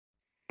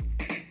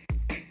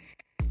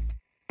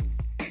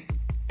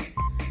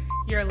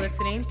You're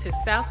listening to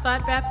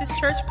Southside Baptist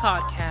Church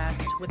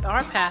Podcast with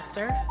our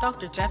pastor,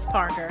 Dr. Jeff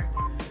Parker.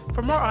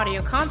 For more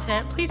audio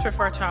content, please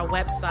refer to our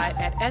website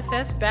at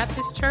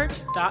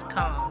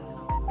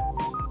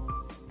ssbaptistchurch.com.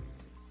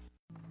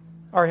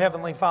 Our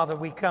Heavenly Father,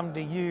 we come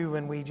to you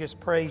and we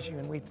just praise you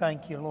and we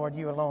thank you, Lord.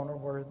 You alone are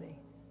worthy.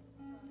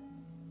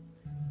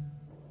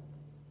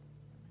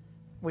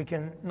 We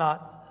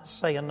cannot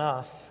say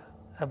enough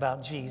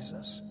about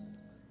Jesus.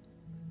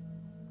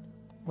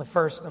 The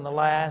first and the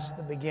last,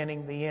 the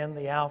beginning, the end,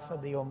 the Alpha,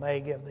 the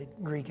Omega of the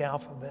Greek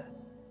alphabet.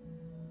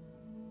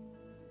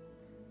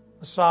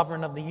 The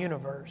sovereign of the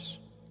universe.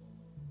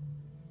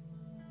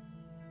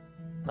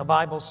 The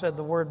Bible said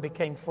the Word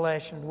became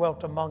flesh and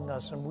dwelt among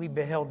us, and we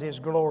beheld His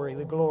glory,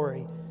 the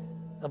glory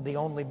of the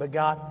only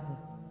begotten.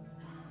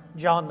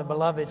 John the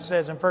Beloved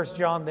says in 1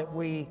 John that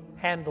we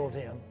handled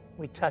Him,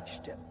 we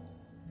touched Him.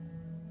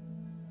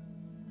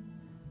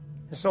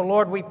 And so,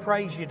 Lord, we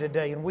praise you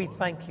today, and we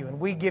thank you, and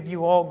we give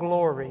you all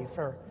glory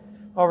for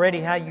already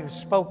how you've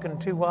spoken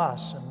to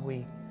us. And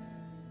we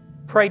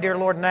pray, dear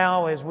Lord,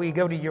 now as we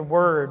go to your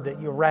word,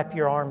 that you'll wrap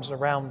your arms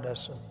around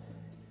us and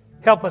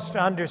help us to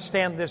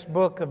understand this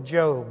book of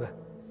Job.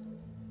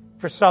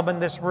 For some in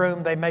this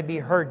room, they may be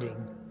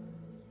hurting,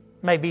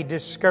 may be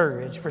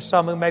discouraged. For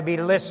some who may be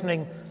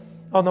listening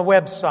on the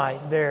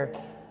website, their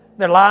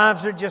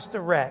lives are just a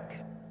wreck.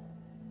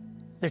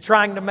 They're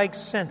trying to make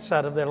sense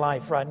out of their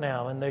life right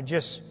now, and they're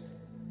just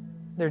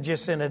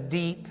in a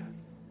deep,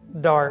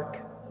 dark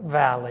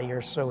valley,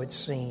 or so it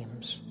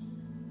seems.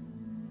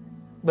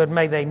 But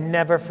may they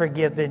never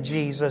forget that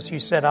Jesus, you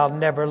said, I'll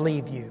never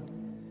leave you.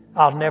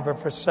 I'll never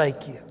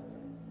forsake you.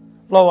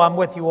 Lo, I'm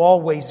with you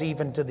always,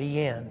 even to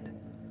the end.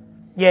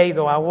 Yea,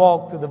 though I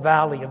walk through the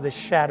valley of the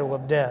shadow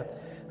of death,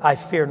 I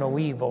fear no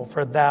evil,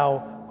 for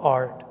thou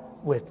art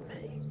with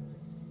me.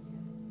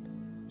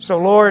 So,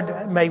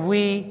 Lord, may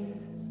we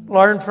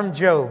learn from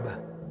Job.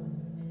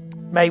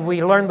 May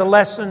we learn the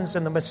lessons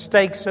and the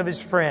mistakes of his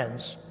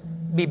friends.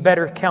 Be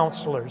better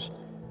counselors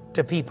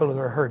to people who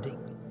are hurting.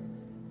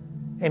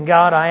 And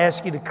God, I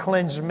ask you to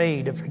cleanse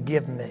me, to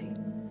forgive me.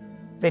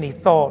 Any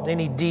thought,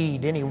 any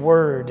deed, any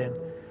word. And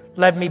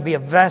let me be a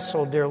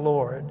vessel, dear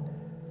Lord,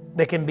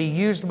 that can be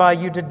used by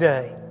you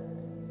today.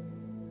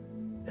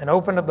 And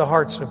open up the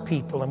hearts of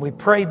people. And we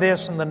pray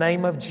this in the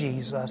name of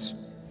Jesus.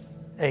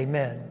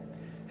 Amen.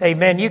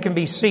 Amen. You can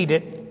be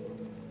seated.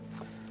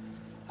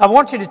 I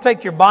want you to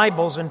take your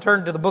Bibles and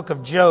turn to the book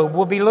of Job.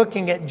 We'll be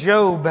looking at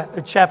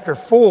Job chapter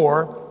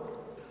 4.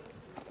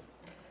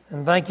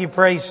 And thank you,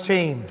 praise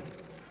team.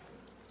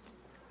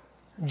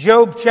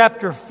 Job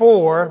chapter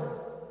 4,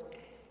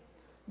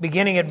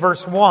 beginning at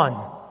verse 1.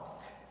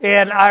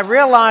 And I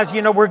realize,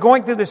 we're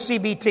going through the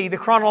CBT, the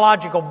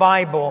Chronological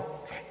Bible.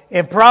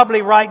 And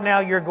probably right now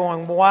you're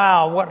going,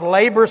 wow, what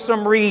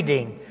laborsome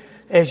reading.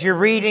 As you're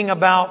reading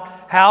about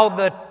how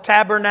the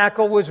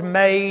tabernacle was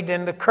made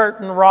and the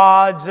curtain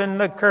rods and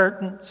the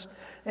curtains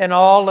and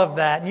all of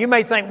that. And you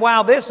may think,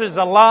 wow, this is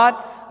a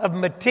lot of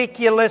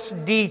meticulous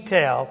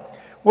detail.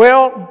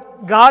 Well,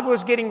 God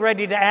was getting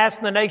ready to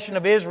ask the nation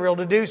of Israel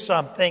to do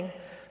something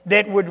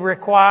that would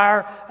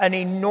require an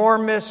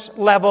enormous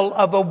level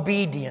of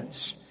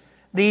obedience.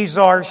 These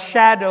are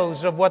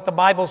shadows of what the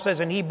Bible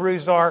says in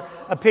Hebrews are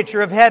a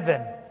picture of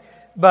heaven.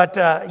 But,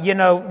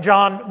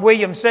 John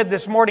Williams said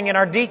this morning in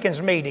our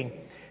deacons meeting,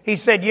 he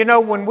said,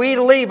 when we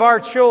leave our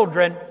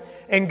children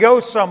and go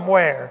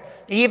somewhere,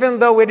 even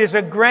though it is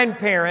a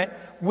grandparent,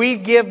 we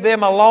give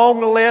them a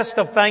long list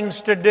of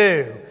things to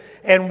do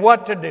and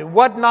what to do,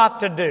 what not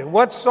to do,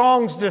 what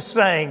songs to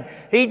sing.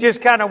 He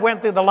just kind of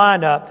went through the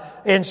lineup.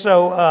 And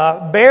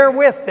so bear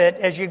with it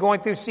as you're going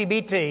through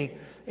CBT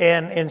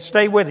and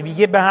stay with it. If you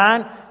get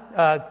behind,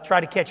 try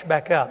to catch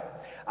back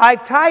up. I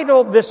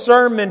titled this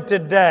sermon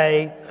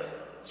today,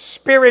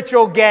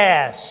 Spiritual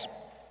Gas.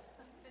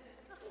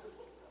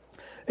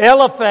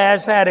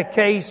 Eliphaz had a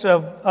case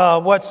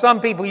of what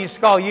some people used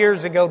to call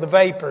years ago the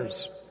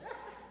vapors.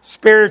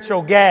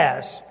 Spiritual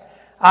gas.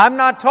 I'm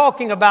not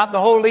talking about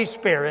the Holy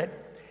Spirit,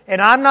 and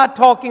I'm not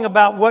talking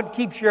about what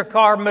keeps your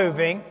car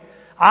moving.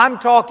 I'm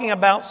talking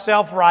about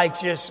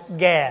self-righteous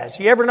gas.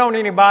 You ever known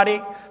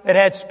anybody that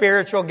had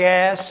spiritual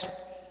gas?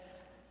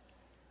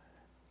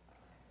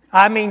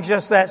 I mean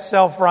just that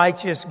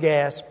self-righteous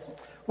gas.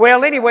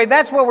 Well, anyway,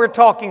 that's what we're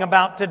talking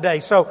about today.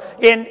 So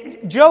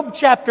in Job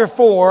chapter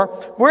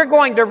 4, we're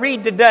going to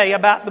read today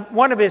about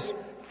one of his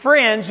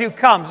friends who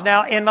comes.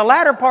 Now, in the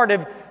latter part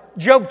of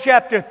Job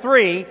chapter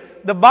 3,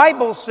 the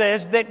Bible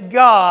says that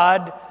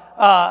God,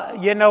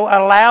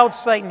 allowed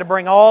Satan to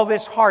bring all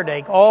this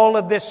heartache, all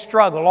of this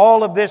struggle,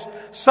 all of this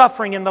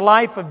suffering in the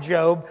life of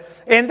Job.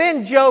 And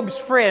then Job's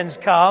friends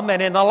come,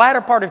 and in the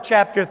latter part of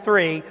chapter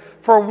 3,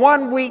 for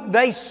 1 week,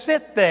 they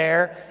sit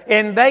there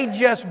and they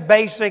just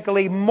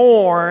basically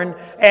mourn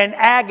and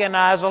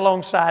agonize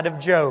alongside of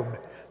Job.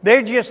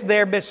 They're just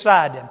there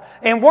beside him.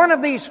 And one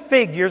of these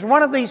figures,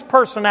 one of these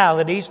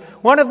personalities,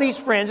 one of these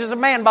friends is a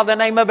man by the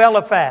name of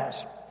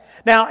Eliphaz.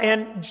 Now,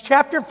 in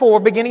chapter 4,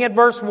 beginning at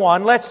verse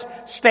 1, let's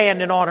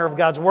stand in honor of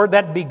God's Word.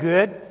 That'd be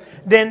good.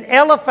 Then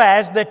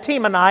Eliphaz the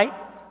Temanite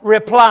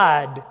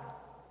replied,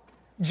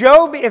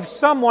 Job, if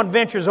someone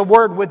ventures a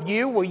word with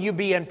you, will you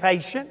be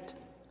impatient?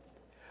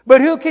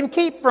 But who can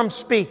keep from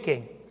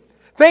speaking?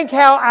 Think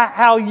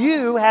how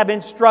you have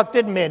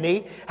instructed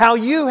many, how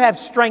you have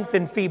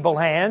strengthened feeble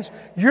hands.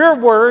 Your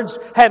words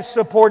have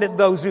supported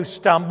those who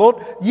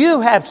stumbled.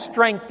 You have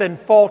strengthened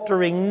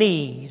faltering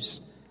knees.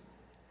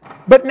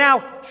 But now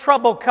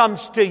trouble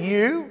comes to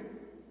you,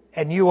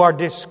 and you are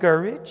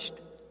discouraged.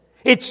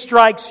 It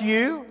strikes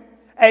you,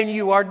 and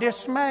you are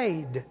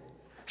dismayed.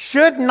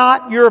 Should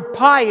not your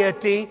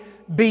piety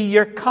be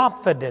your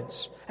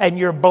confidence, and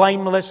your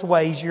blameless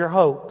ways your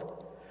hope?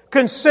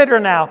 Consider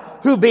now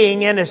who,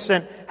 being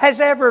innocent, has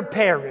ever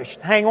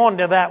perished. Hang on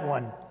to that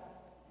one.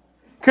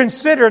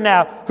 Consider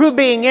now who,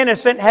 being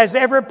innocent, has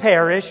ever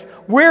perished.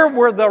 Where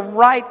were the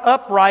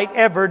upright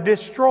ever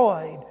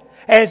destroyed?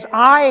 As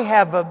I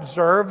have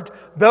observed,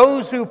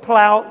 those who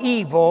plow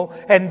evil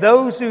and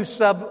those who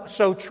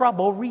sow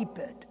trouble reap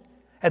it.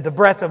 At the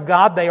breath of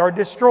God they are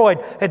destroyed.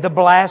 At the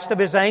blast of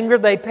His anger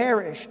they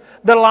perish.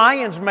 The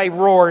lions may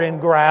roar and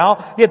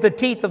growl, yet the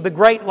teeth of the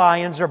great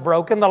lions are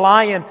broken. The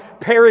lion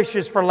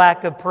perishes for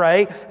lack of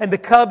prey, and the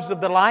cubs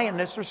of the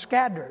lioness are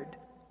scattered.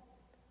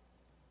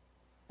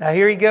 Now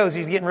here he goes.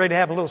 He's getting ready to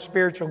have a little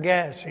spiritual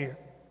gas here.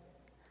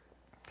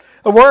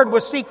 A word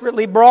was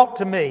secretly brought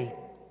to me.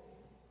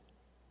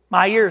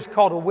 My ears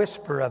caught a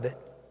whisper of it.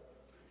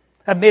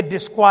 Amid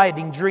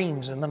disquieting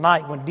dreams in the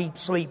night when deep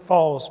sleep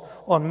falls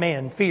on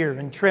men, fear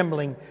and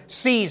trembling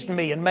seized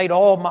me and made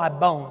all my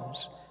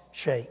bones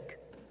shake.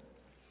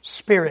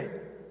 Spirit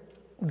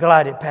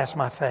glided past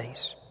my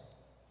face,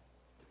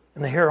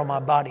 and the hair on my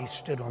body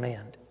stood on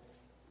end.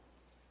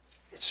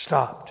 It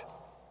stopped,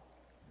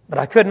 but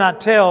I could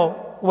not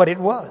tell what it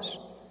was.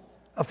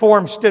 A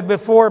form stood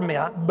before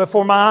my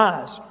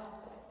eyes,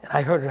 and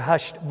I heard a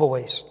hushed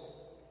voice.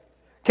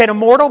 Can a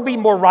mortal be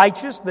more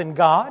righteous than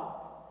God?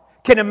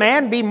 Can a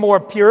man be more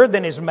pure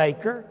than his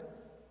Maker?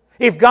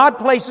 If God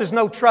places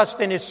no trust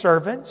in His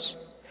servants,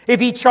 if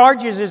He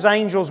charges His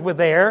angels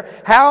with error,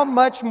 how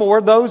much more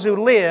those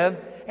who live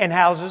in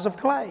houses of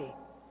clay,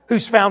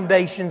 whose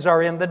foundations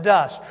are in the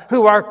dust,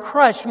 who are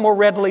crushed more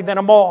readily than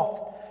a moth.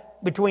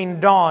 Between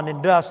dawn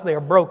and dusk they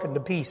are broken to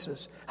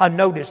pieces.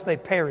 Unnoticed they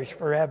perish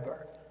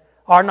forever.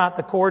 Are not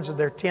the cords of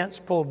their tents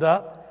pulled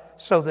up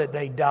so that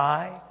they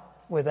die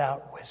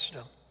without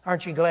wisdom?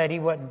 Aren't you glad He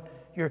wasn't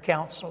your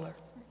counselor?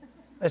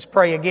 Let's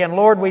pray again.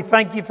 Lord, we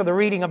thank You for the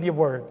reading of Your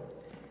Word.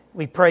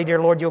 We pray, dear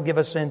Lord, You'll give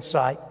us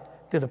insight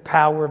through the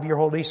power of Your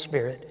Holy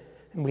Spirit.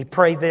 And we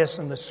pray this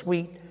in the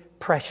sweet,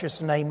 precious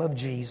name of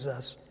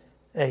Jesus.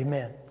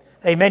 Amen.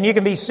 Amen. You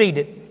can be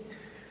seated.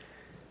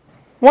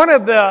 One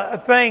of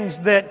the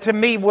things that to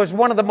me was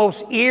one of the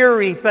most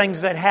eerie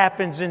things that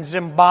happens in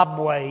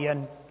Zimbabwe,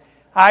 and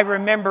I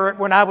remember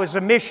when I was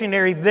a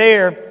missionary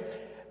there,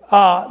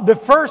 the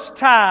first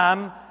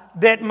time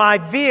that my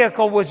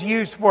vehicle was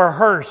used for a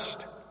hearse.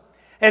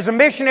 As a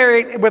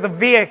missionary with a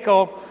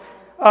vehicle,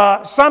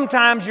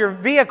 sometimes your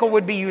vehicle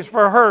would be used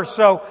for a hearse.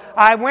 So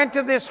I went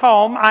to this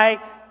home.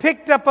 I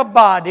picked up a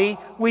body.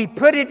 We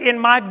put it in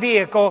my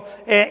vehicle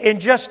in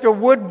just a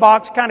wood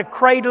box, kind of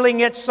cradling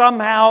it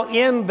somehow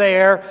in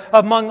there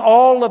among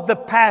all of the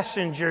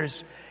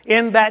passengers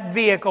in that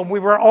vehicle. We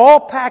were all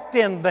packed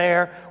in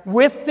there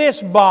with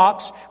this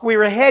box. We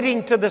were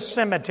heading to the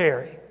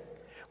cemetery.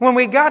 When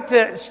we got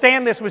to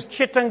Stan, this was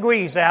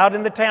Chitungwiza out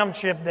in the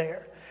township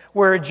there,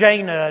 where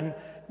Jana and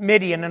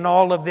Midian and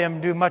all of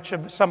them do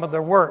some of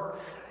their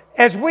work.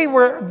 As we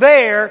were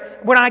there,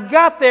 when I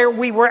got there,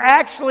 we were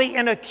actually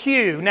in a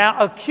queue.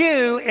 Now, a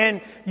queue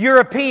in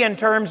European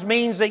terms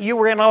means that you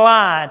were in a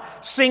line,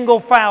 single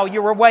file,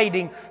 you were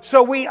waiting.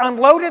 So we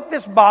unloaded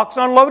this box,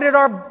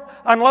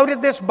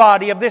 unloaded this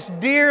body of this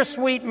dear,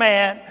 sweet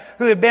man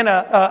who had been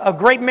a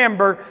great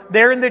member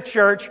there in the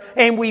church,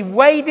 and we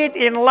waited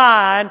in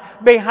line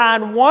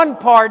behind one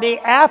party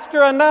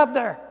after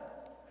another,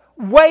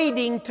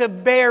 waiting to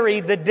bury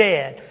the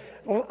dead.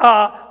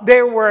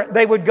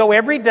 They would go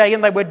every day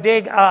and they would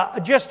dig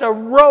just a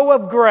row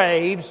of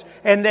graves,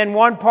 and then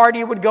one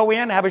party would go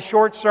in, have a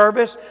short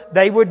service.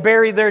 They would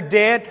bury their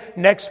dead.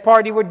 Next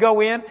party would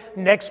go in.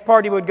 Next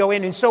party would go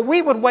in. And so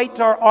we would wait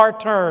till our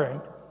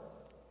turn.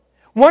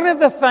 One of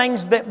the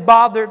things that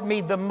bothered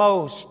me the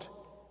most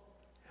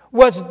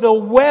was the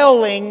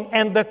wailing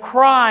and the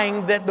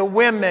crying that the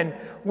women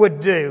would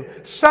do.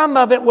 Some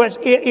of it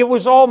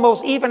was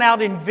almost, even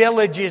out in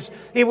villages,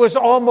 it was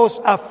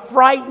almost a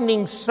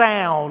frightening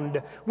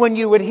sound when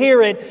you would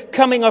hear it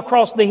coming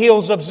across the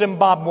hills of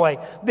Zimbabwe.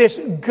 This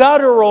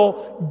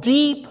guttural,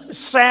 deep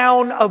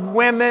sound of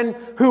women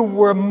who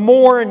were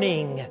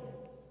mourning. It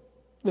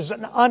was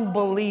an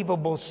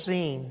unbelievable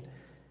scene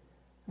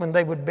when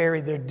they would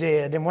bury their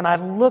dead. And when I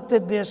looked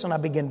at this and I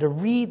began to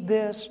read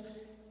this,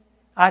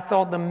 I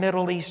thought the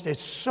Middle East is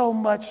so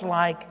much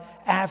like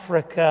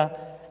Africa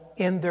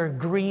in their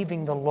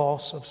grieving the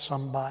loss of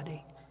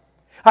somebody.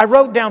 I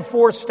wrote down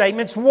 4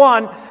 statements.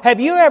 1,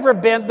 have you ever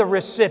been the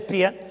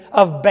recipient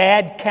of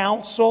bad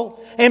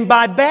counsel? And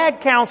by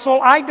bad counsel,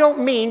 I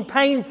don't mean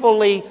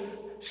painfully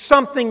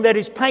something that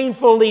is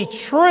painfully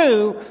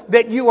true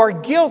that you are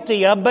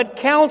guilty of, but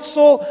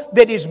counsel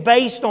that is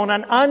based on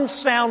an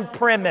unsound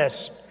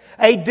premise,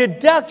 a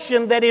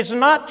deduction that is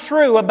not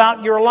true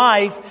about your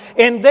life,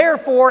 and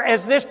therefore,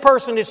 as this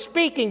person is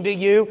speaking to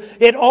you,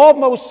 it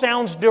almost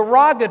sounds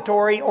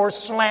derogatory or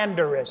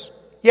slanderous.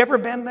 You ever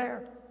been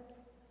there?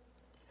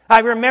 I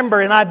remember,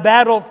 and I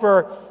battled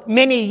for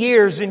many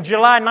years. In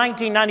July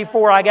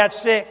 1994, I got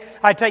sick.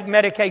 I take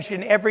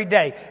medication every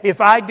day.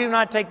 If I do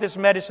not take this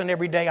medicine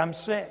every day, I'm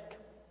sick.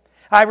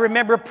 I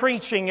remember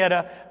preaching at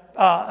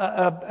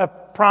a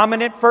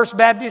prominent First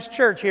Baptist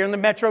church here in the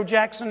Metro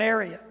Jackson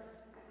area.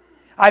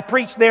 I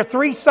preached there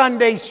 3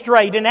 Sundays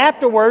straight, and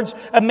afterwards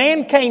a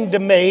man came to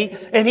me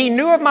and he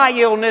knew of my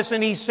illness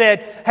and he said,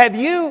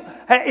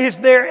 is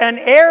there an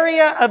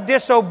area of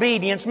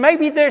disobedience?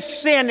 Maybe there's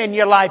sin in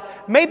your life.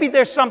 Maybe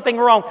there's something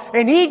wrong.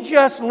 And he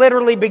just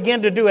literally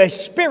began to do a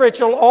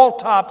spiritual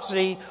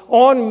autopsy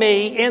on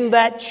me in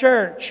that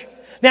church.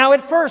 Now,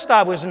 at first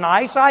I was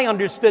nice. I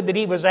understood that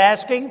he was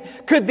asking,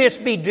 could this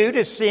be due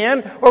to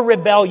sin or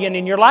rebellion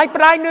in your life?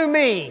 But I knew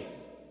me.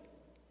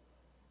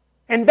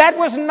 And that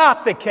was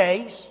not the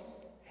case.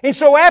 And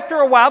so after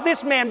a while,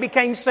 this man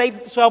became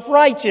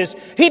self-righteous.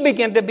 He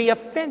began to be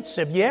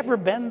offensive. You ever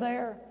been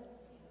there?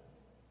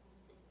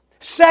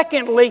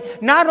 Secondly,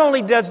 not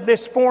only does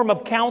this form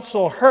of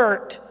counsel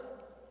hurt,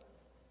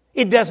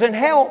 it doesn't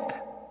help.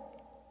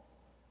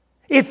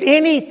 If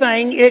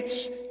anything,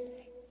 it's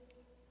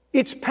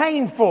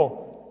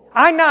painful.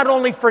 I not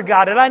only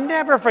forgot it, I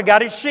never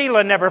forgot it.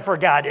 Sheila never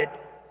forgot it.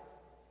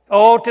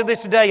 Oh, to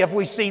this day, if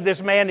we see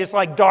this man, it's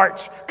like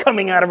darts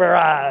coming out of our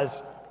eyes.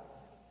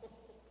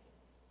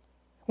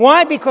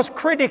 Why? Because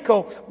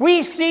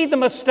we see the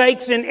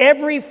mistakes in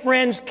every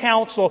friend's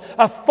counsel.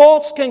 A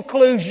false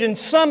conclusion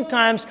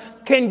sometimes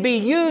can be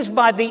used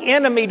by the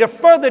enemy to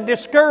further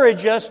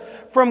discourage us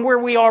from where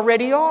we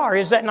already are.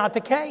 Is that not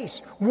the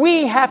case?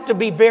 We have to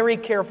be very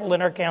careful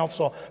in our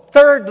counsel.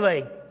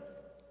 Thirdly,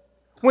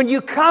 when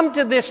you come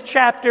to this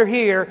chapter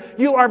here,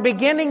 you are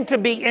beginning to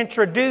be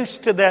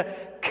introduced to the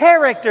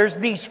characters,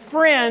 these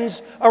friends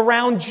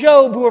around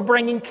Job who are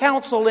bringing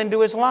counsel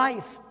into his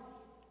life.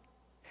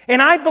 And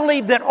I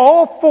believe that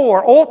all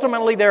 4,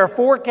 ultimately there are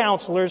 4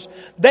 counselors,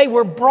 they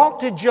were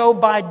brought to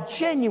Job by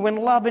genuine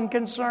love and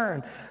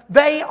concern.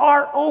 They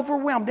are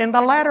overwhelmed. In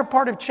the latter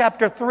part of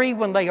chapter 3,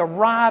 when they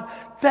arrive,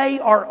 they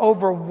are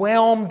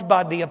overwhelmed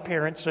by the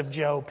appearance of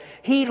Job.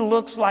 He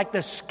looks like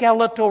the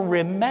skeletal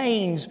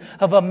remains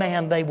of a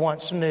man they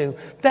once knew.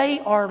 They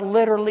are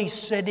literally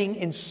sitting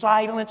in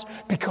silence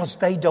because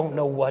they don't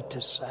know what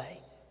to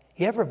say.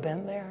 You ever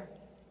been there?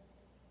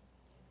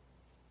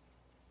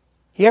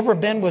 You ever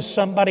been with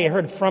somebody? I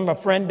heard from a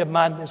friend of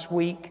mine this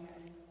week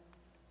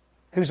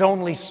whose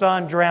only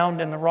son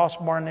drowned in the Ross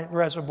Barnett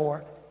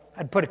Reservoir.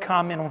 I'd put a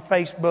comment on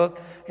Facebook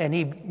and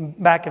he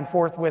back and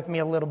forth with me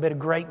a little bit. A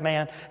great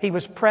man. He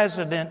was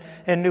president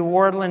in New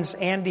Orleans.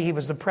 Andy, he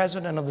was the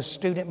president of the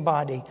student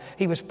body.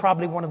 He was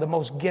probably one of the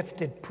most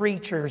gifted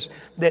preachers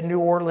that New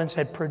Orleans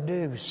had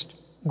produced.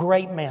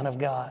 Great man of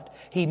God.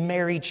 He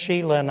married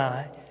Sheila and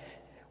I.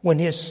 When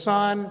his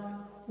son,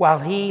 while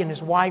he and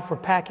his wife were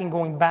packing,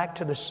 going back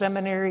to the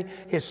seminary,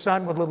 his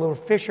son with a little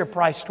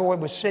Fisher-Price toy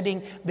was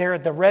sitting there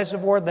at the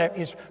reservoir.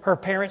 Her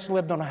parents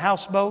lived on a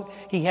houseboat.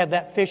 He had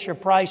that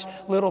Fisher-Price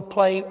little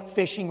play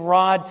fishing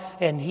rod,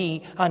 and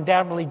he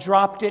undoubtedly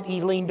dropped it.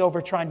 He leaned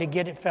over trying to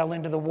get it, fell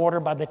into the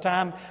water. By the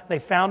time they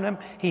found him,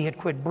 he had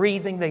quit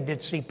breathing. They did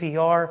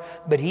CPR,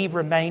 but he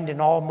remained in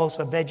almost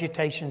a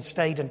vegetation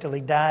state until he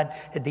died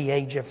at the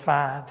age of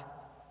 5.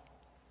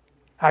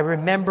 I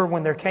remember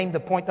when there came the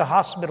point the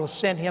hospital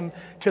sent him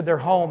to their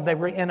home. They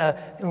were in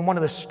one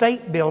of the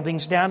state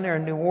buildings down there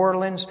in New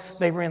Orleans.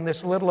 They were in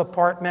this little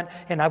apartment,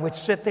 and I would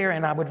sit there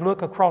and I would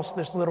look across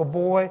this little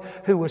boy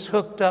who was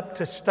hooked up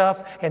to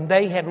stuff, and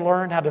they had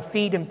learned how to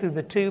feed him through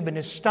the tube in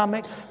his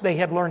stomach. They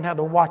had learned how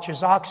to watch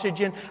his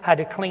oxygen, how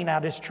to clean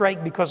out his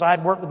trach. Because I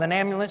had worked with an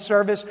ambulance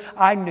service,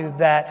 I knew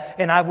that.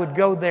 And I would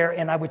go there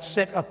and I would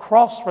sit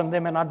across from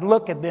them and I'd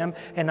look at them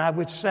and I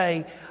would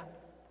say,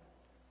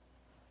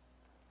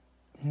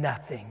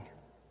 nothing.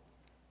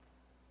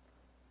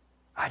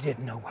 I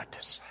didn't know what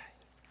to say.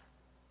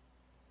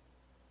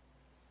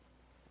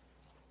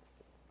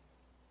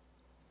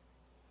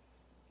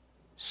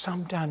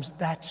 Sometimes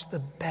that's the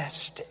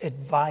best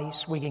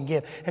advice we can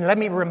give. And let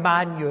me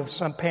remind you of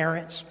some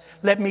parents.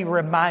 Let me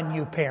remind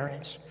you,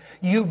 parents,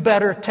 you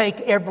better take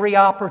every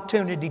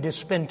opportunity to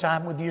spend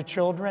time with your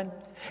children.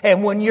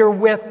 And when you're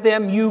with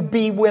them, you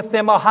be with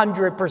them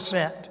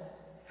 100%.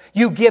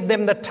 You give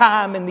them the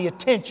time and the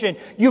attention.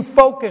 You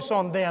focus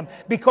on them,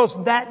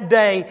 because that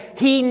day,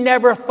 he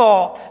never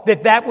thought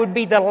that that would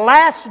be the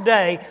last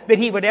day that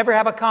he would ever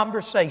have a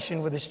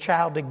conversation with his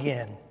child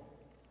again.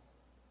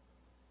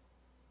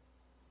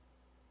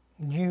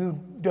 You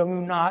do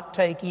not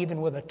take,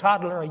 even with a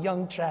toddler, a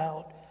young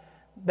child,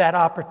 that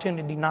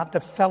opportunity not to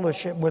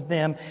fellowship with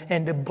them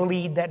and to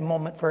bleed that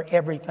moment for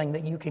everything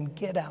that you can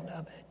get out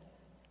of it.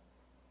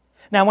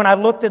 Now, when I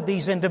looked at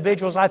these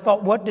individuals, I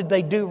thought, what did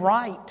they do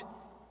right?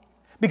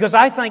 Because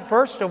I think,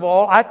 first of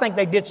all, I think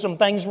they did some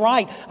things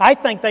right. I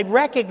think they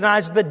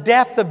recognized the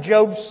depth of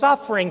Job's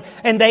suffering,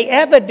 and they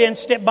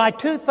evidenced it by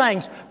two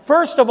things.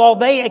 First of all,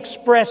 they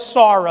expressed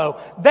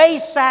sorrow. They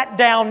sat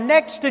down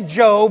next to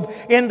Job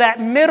in that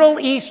Middle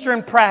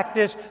Eastern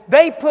practice.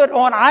 They put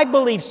on, I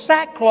believe,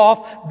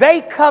 sackcloth.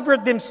 They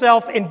covered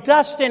themselves in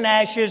dust and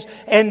ashes,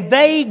 and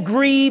they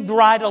grieved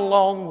right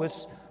along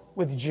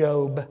with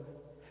Job.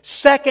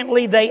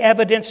 Secondly, they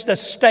evidenced a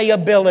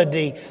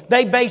stayability.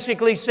 They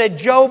basically said,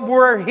 Job,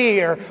 we're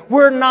here.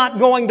 We're not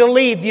going to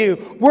leave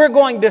you. We're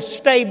going to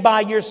stay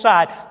by your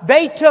side.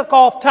 They took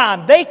off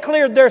time. They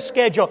cleared their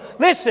schedule.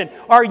 Listen,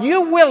 are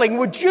you willing,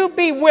 would you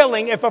be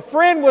willing, if a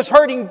friend was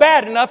hurting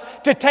bad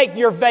enough, to take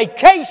your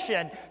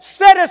vacation,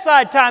 set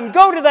aside time,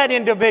 go to that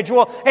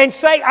individual and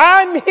say,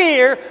 I'm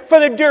here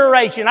for the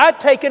duration. I've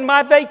taken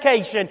my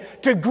vacation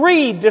to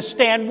grieve, to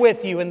stand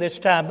with you in this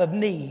time of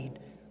need.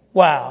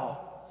 Wow.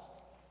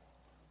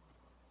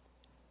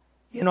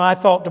 You know, I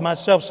thought to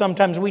myself,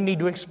 sometimes we need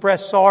to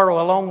express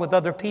sorrow along with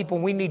other people.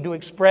 We need to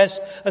express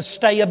a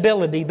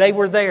stayability. They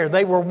were there.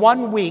 They were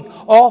 1 week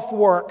off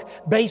work,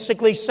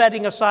 basically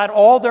setting aside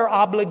all their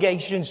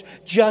obligations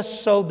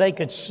just so they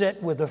could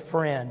sit with a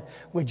friend.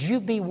 Would you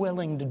be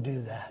willing to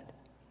do that?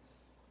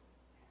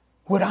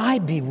 Would I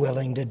be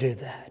willing to do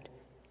that?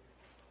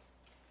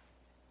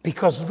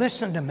 Because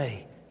listen to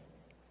me.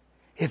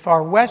 If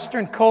our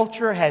Western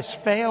culture has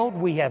failed,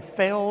 we have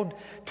failed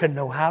to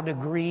know how to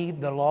grieve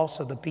the loss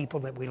of the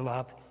people that we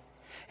love.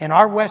 In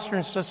our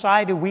Western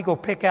society, we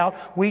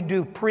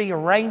do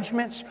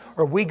pre-arrangements,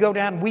 or we go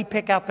down and we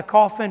pick out the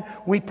coffin,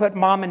 we put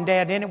mom and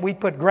dad in it, we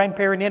put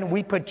grandparent in it,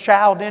 we put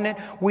child in it,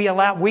 we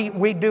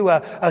do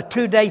a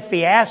 2-day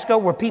fiasco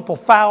where people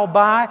file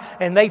by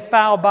and they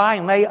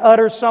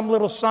utter some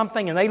little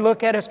something and they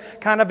look at us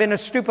kind of in a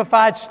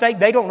stupefied state.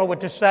 They don't know what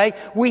to say.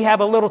 We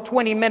have a little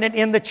 20-minute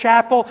in the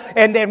chapel,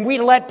 and then we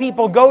let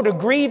people go to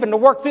grieve and to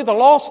work through the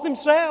loss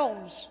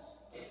themselves.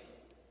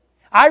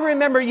 I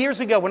remember years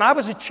ago when I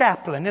was a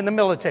chaplain in the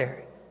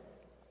military.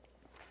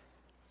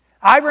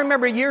 I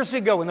remember years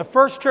ago in the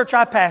first church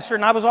I pastored,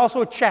 and I was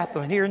also a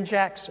chaplain here in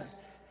Jackson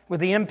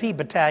with the MP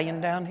battalion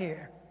down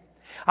here.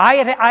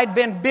 I'd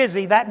been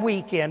busy that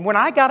weekend when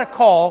I got a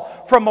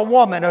call from a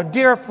woman, a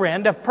dear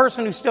friend, a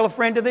person who's still a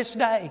friend to this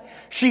day.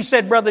 She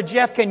said, Brother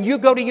Jeff, can you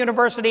go to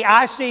university?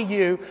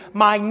 ICU.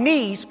 My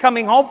niece,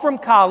 coming home from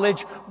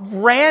college,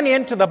 ran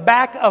into the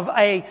back of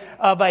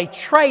a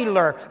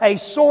trailer, a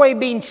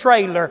soybean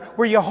trailer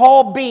where you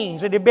haul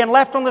beans. It had been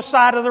left on the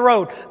side of the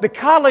road. The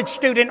college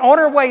student on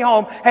her way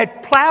home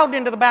had plowed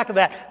into the back of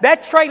that.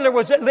 That trailer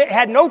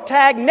had no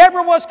tag,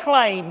 never was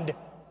claimed.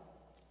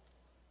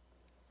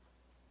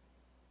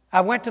 I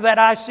went to that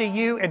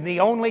ICU, and the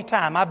only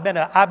time I've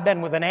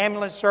been with an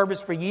ambulance service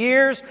for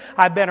years.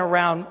 I've been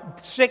around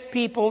sick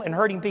people and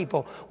hurting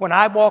people. When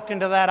I walked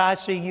into that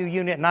ICU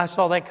unit and I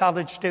saw that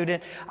college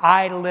student,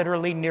 I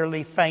literally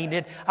nearly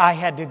fainted. I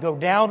had to go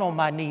down on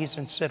my knees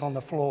and sit on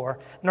the floor.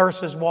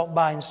 Nurses walked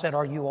by and said,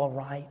 "Are you all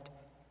right?"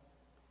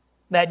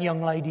 That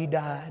young lady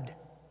died.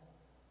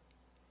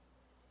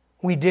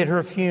 We did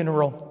her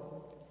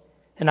funeral.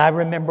 And I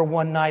remember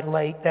one night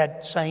late,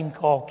 that same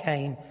call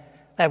came.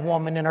 That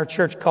woman in our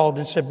church called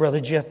and said, "Brother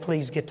Jeff,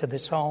 please get to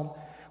this home."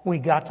 We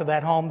got to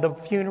that home. The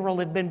funeral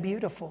had been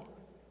beautiful.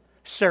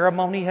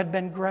 Ceremony had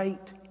been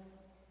great.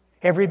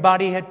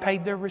 Everybody had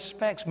paid their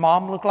respects.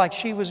 Mom looked like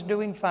she was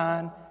doing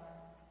fine.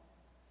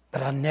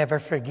 But I'll never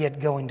forget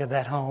going to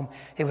that home.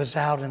 It was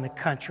out in the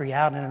country,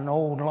 out in an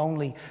old,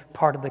 lonely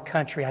part of the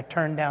country. I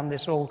turned down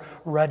this old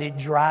rutted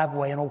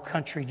driveway, an old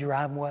country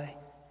driveway.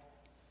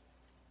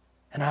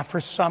 And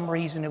for some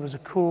reason, it was a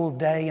cool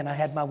day, and I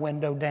had my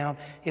window down.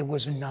 It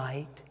was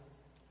night.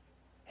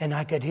 And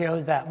I could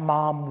hear that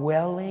mom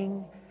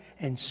wailing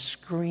and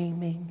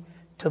screaming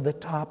to the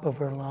top of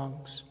her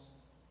lungs.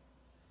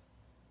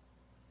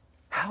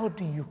 How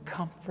do you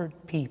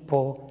comfort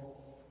people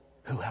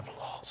who have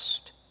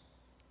lost?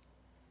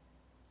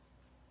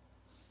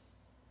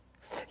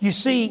 You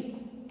see,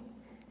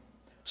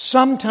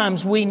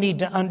 sometimes we need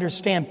to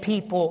understand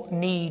people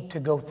need to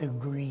go through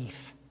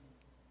grief.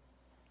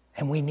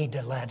 And we need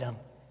to let them.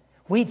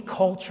 We've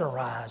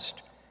culturized.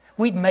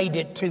 We've made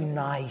it too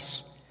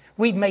nice.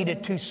 We've made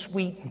it too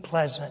sweet and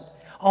pleasant.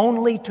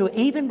 Only to,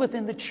 even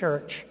within the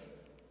church,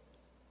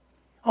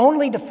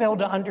 only to fail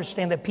to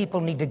understand that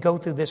people need to go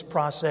through this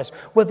process.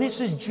 Well,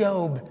 this is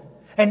Job.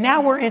 And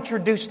now we're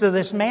introduced to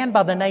this man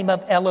by the name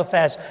of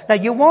Eliphaz. Now,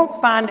 you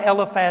won't find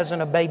Eliphaz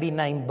in a baby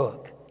name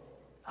book.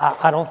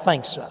 I don't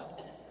think so.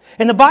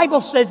 And the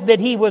Bible says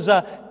that he was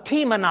a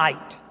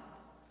Temanite.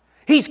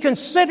 He's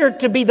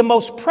considered to be the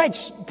most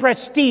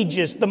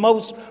prestigious, the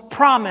most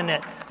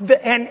prominent,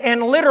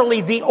 and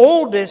literally the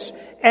oldest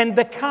and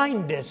the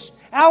kindest.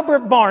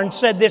 Albert Barnes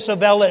said this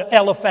of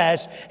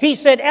Eliphaz. He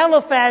said,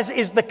 Eliphaz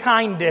is the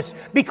kindest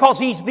because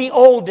he's the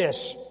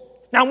oldest.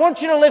 Now I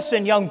want you to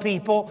listen, young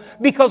people,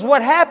 because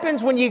what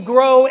happens when you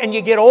grow and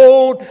you get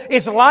old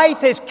is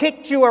life has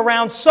kicked you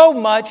around so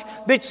much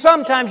that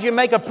sometimes you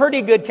make a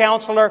pretty good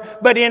counselor.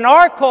 But in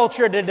our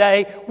culture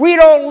today, we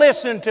don't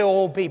listen to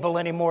old people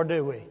anymore,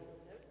 do we?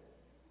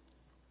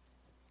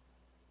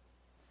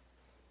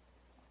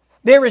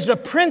 There is a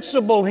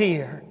principle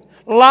here.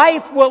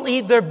 Life will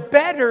either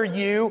better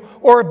you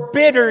or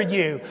bitter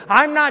you.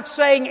 I'm not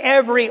saying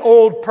every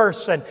old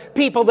person,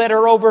 people that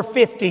are over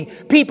 50,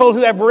 people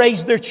who have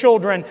raised their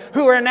children,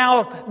 who are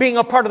now being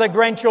a part of their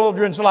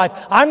grandchildren's life.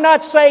 I'm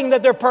not saying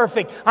that they're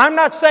perfect. I'm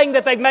not saying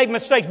that they've made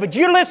mistakes, but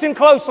you listen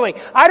closely.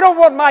 I don't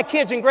want my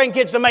kids and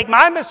grandkids to make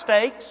my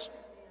mistakes.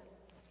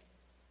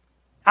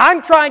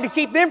 I'm trying to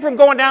keep them from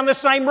going down the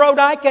same road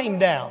I came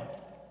down.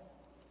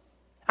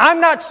 I'm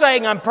not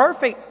saying I'm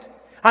perfect.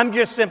 I'm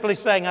just simply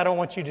saying I don't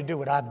want you to do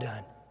what I've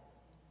done.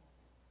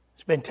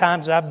 There's been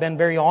times I've been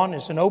very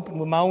honest and open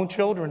with my own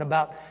children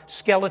about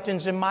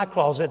skeletons in my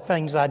closet,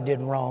 things I did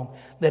wrong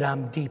that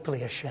I'm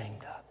deeply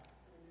ashamed of.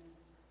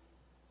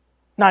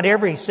 Not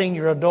every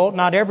senior adult,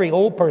 not every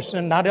old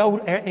person,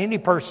 any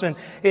person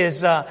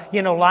is,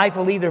 life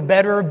will either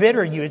better or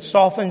bitter you. It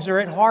softens or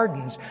it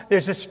hardens.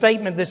 There's a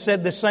statement that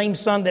said the same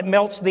sun that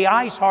melts the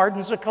ice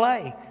hardens the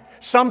clay.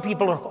 Some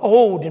people are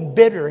old and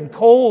bitter and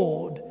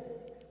cold,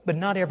 but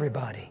not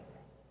everybody.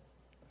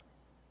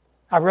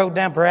 I wrote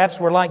down, perhaps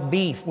we're like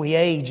beef. We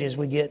age as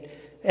we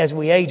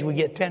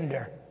get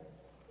tender.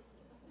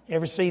 You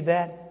ever see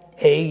that?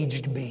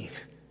 Aged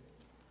beef.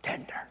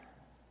 Tender.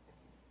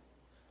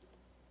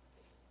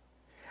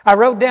 I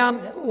wrote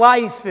down,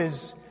 life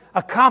is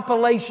a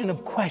compilation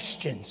of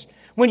questions.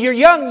 When you're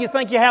young, you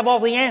think you have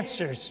all the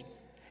answers.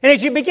 And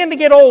as you begin to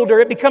get older,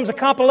 it becomes a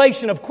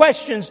compilation of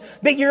questions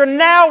that you're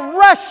now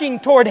rushing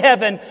toward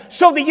heaven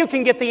so that you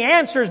can get the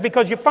answers,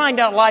 because you find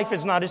out life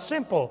is not as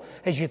simple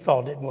as you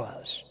thought it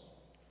was.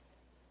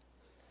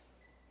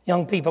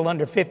 Young people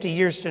under 50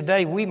 years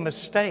today, you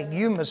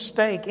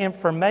mistake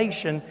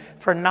information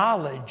for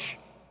knowledge.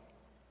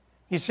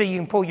 You see, you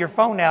can pull your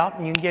phone out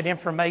and you can get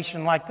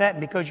information like that.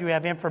 And because you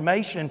have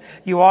information,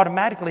 you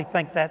automatically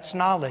think that's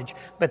knowledge,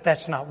 but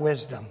that's not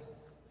wisdom.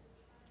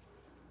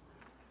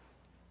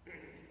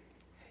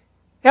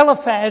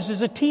 Eliphaz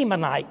is a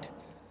Temanite.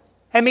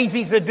 That means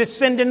he's a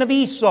descendant of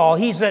Esau.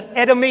 He's an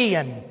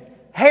Edomian.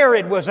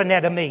 Herod was an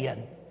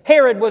Edomian.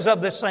 Herod was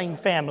of the same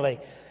family.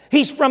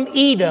 He's from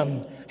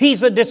Edom.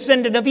 He's a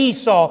descendant of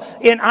Esau.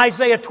 In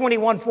Isaiah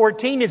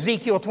 21:14,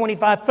 Ezekiel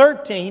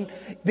 25:13,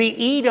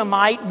 the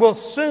Edomite will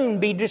soon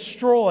be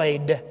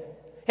destroyed.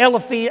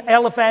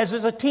 Eliphaz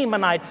is a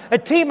Temanite. A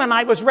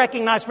Temanite was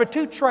recognized for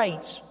two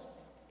traits.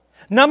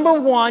 Number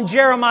one,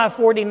 Jeremiah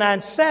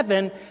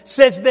 49:7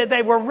 says that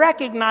they were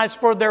recognized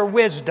for their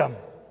wisdom.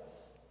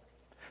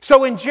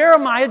 So in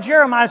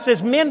Jeremiah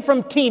says men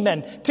from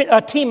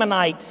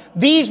Temanite.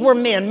 These were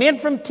men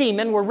from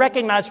Teman were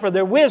recognized for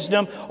their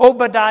wisdom.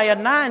 Obadiah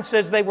 9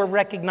 says they were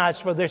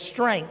recognized for their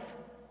strength.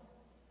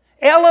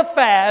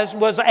 Eliphaz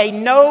was a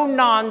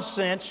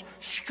no-nonsense,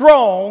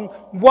 strong,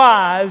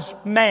 wise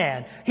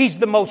man. He's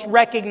the most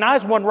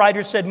recognized, one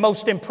writer said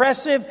most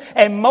impressive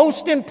and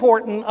most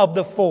important of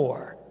the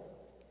four.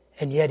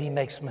 And yet he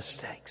makes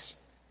mistakes.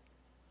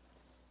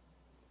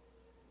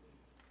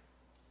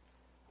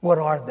 What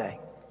are they?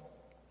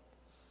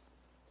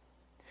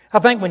 I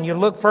think when you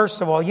look,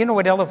 first of all, you know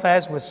what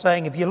Eliphaz was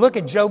saying? If you look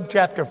at Job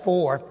chapter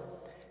 4,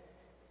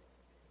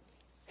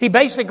 he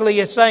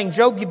basically is saying,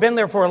 Job, you've been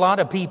there for a lot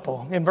of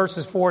people in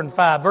verses 4 and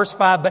 5. Verse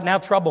 5, but now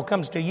trouble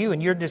comes to you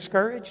and you're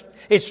discouraged.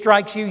 It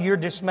strikes you, you're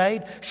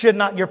dismayed. Should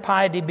not your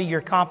piety be your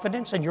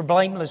confidence and your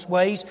blameless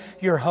ways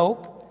your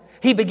hope?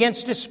 He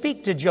begins to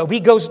speak to Job.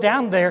 He goes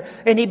down there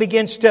and he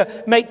begins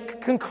to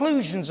make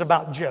conclusions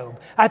about Job.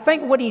 I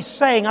think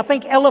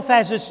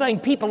Eliphaz is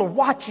saying, people are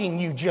watching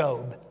you,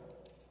 Job.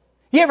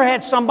 You ever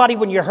had somebody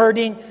when you're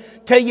hurting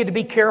tell you to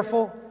be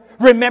careful?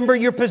 Remember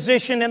your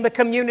position in the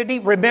community.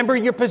 Remember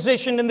your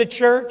position in the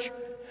church.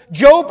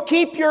 Job,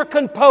 keep your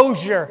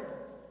composure.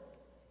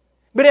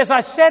 But as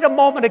I said a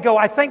moment ago,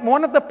 I think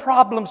one of the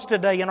problems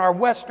today in our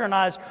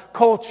westernized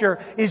culture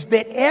is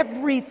that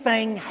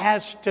everything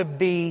has to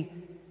be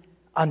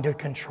under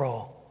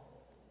control.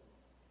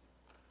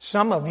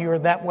 Some of you are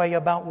that way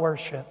about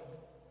worship.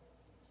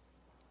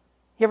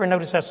 You ever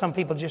notice how some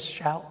people just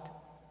shout?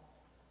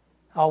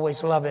 I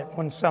always love it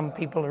when some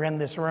people are in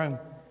this room.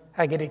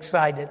 I get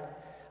excited.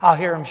 I'll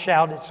hear them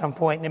shout at some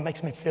point and it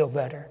makes me feel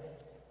better.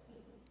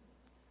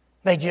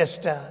 They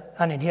just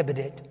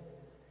uninhibited,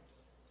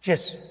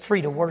 just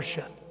free to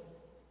worship.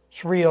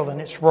 It's real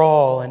and it's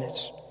raw and it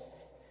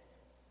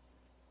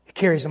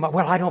carries them up.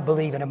 Well, I don't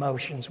believe in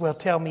emotions. Well,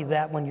 tell me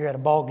that when you're at a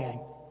ball game.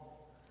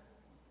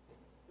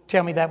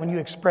 Tell me that when you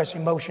express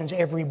emotions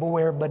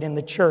everywhere but in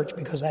the church,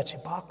 because that's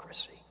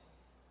hypocrisy.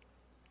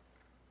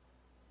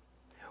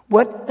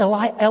 What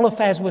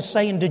Eliphaz was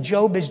saying to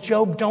Job is,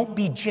 Job, don't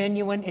be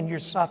genuine in your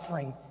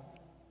suffering.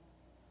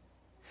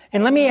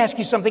 And let me ask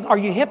you something. Are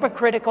you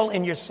hypocritical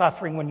in your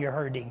suffering when you're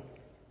hurting?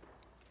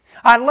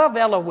 I love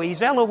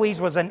Eloise. Eloise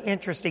was an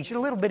interesting, she's a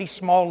little bitty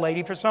small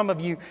lady. For some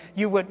of you,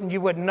 you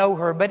wouldn't know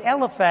her. But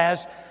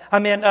Eloise,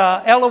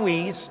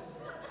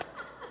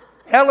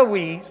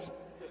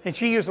 and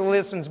she usually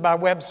listens by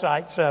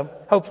website, so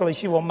hopefully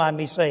she won't mind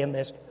me saying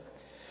this.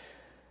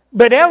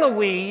 But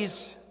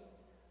Eloise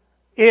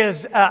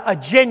is a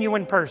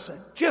genuine person,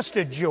 just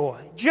a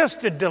joy,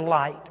 just a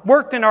delight.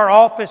 Worked in our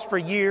office for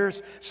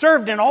years,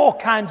 served in all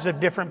kinds of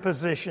different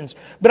positions.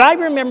 But I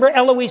remember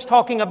Eloise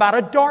talking about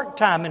a dark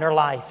time in her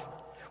life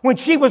when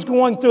she was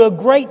going through a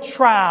great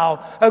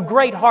trial, a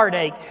great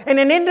heartache. And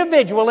an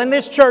individual in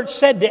this church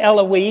said to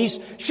Eloise,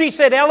 she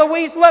said,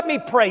 "Eloise, let me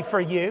pray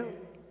for you."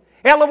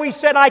 Eloise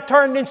said, I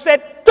turned and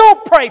said,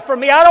 "Don't pray for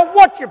me. I don't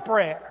want your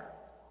prayer.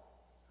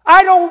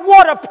 I don't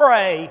want to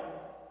pray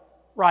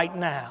right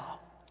now."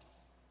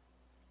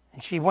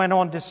 And she went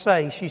on to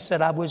say, she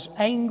said, "I was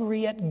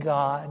angry at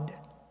God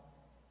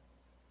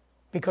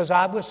because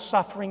I was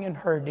suffering and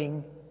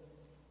hurting,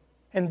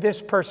 and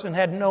this person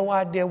had no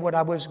idea what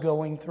I was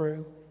going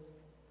through."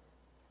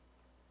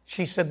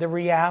 She said, "The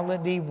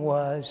reality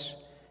was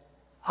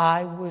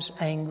I was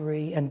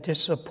angry and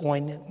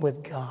disappointed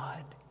with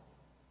God."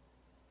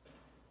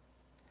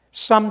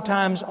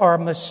 Sometimes our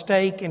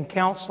mistake in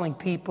counseling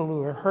people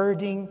who are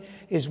hurting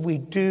is we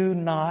do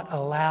not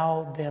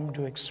allow them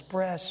to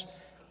express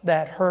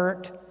that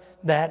hurt,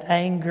 that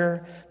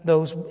anger,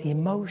 those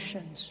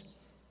emotions.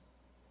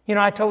 You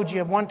know, I told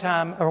you one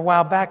time or a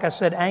while back, I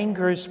said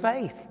anger is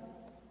faith.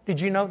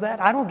 Did you know that?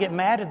 I don't get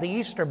mad at the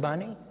Easter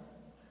Bunny.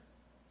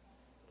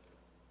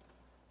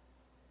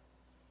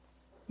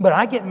 But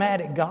I get mad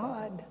at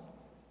God.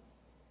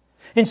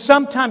 And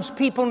sometimes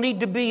people need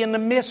to be in the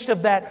midst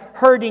of that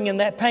hurting and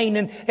that pain.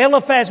 And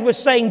Eliphaz was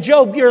saying,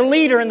 "Job, you're a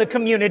leader in the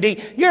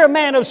community. You're a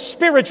man of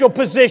spiritual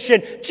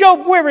position.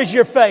 Job, where is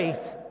your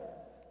faith?"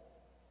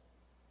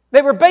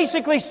 They were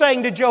basically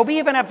saying to Job,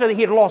 even after he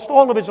had lost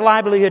all of his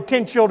livelihood,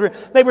 10 children,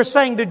 they were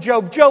saying to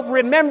Job, "Job,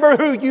 remember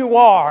who you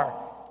are."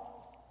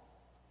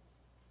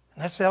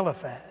 And that's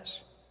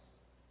Eliphaz.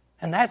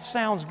 And that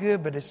sounds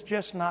good, but it's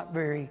just not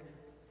very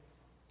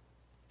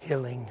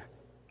healing.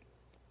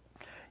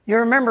 You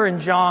remember in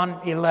John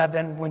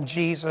 11 when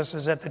Jesus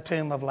is at the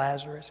tomb of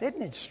Lazarus?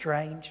 Isn't it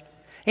strange?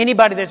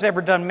 Anybody that's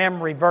ever done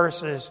memory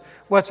verses,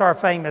 what's our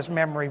famous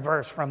memory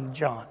verse from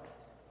John?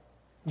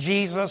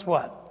 Jesus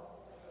what?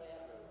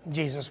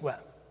 Jesus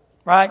wept.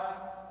 Right?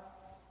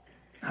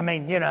 I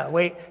mean, you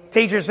know,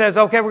 teacher says,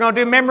 "Okay, we're going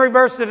to do memory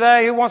verse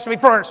today. Who wants to be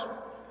first?"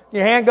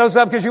 Your hand goes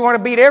up because you want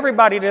to beat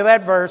everybody to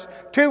that verse.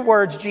 2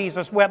 words,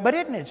 Jesus wept. But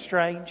isn't it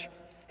strange?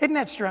 Isn't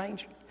that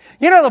strange?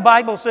 You know, the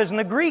Bible says, and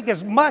the Greek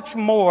is much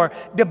more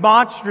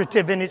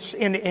demonstrative in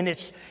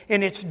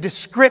its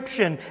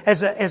description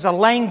as a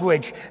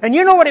language. And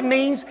you know what it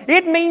means?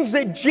 It means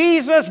that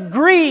Jesus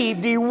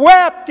grieved, He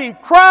wept, He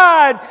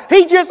cried,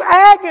 He just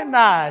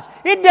agonized.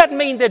 It doesn't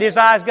mean that His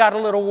eyes got a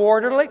little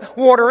watery,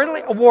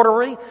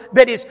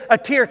 that a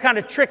tear kind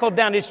of trickled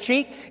down His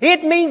cheek.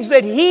 It means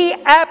that He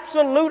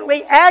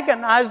absolutely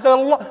agonized the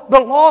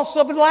loss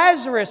of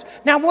Lazarus.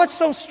 Now, what's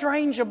so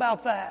strange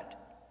about that?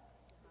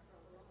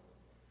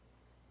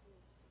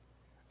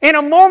 In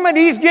a moment,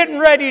 He's getting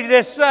ready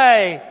to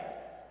say,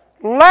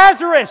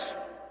 "Lazarus,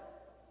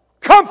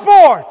 come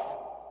forth."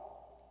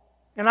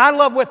 And I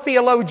love what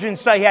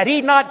theologians say. Had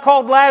He not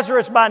called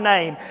Lazarus by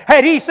name,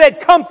 had He said,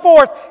 "Come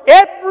forth,"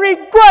 every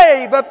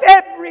grave of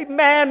every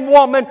man,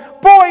 woman,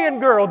 boy, and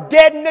girl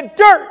dead in the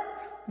dirt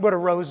would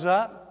have rose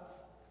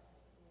up.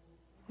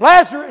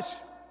 "Lazarus,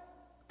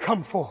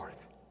 come forth."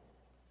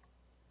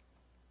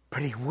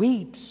 But He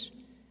weeps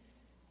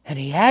and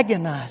He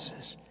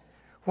agonizes.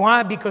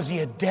 Why? Because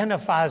He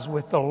identifies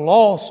with the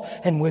loss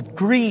and with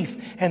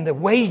grief, and the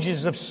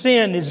wages of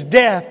sin is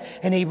death,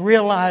 and He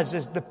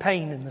realizes the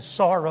pain and the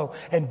sorrow.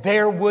 And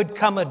there would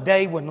come a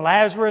day when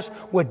Lazarus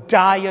would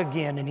die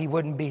again and He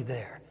wouldn't be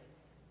there.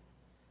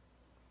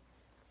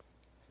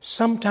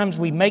 Sometimes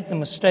we make the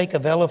mistake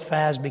of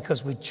Eliphaz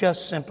because we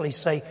just simply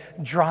say,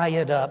 "Dry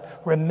it up.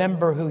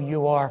 Remember who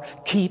you are.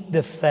 Keep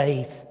the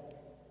faith."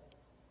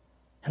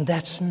 And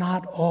that's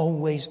not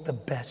always the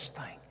best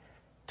thing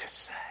to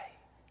say.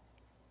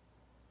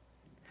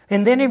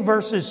 And then in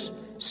verses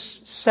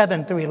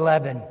 7 through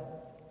 11,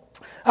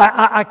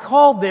 I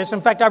called this,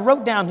 in fact, I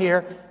wrote down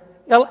here,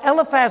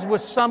 Eliphaz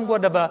was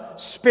somewhat of a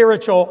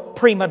spiritual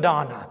prima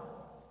donna.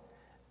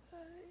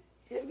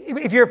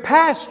 If you're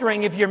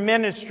pastoring, if you're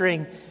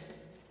ministering,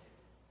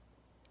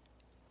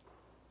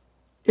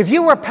 if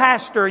you were a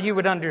pastor, you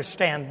would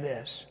understand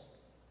this.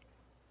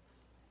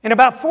 In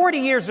about 40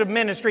 years of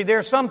ministry, there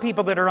are some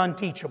people that are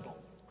unteachable.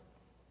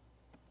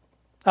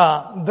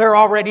 They're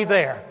already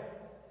there.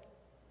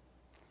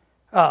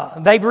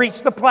 They've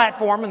reached the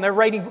platform and they're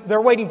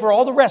waiting for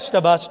all the rest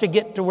of us to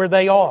get to where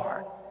they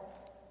are.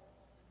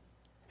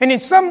 And in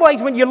some ways,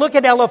 when you look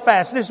at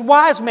Eliphaz, this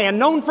wise man,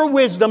 known for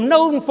wisdom,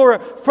 known for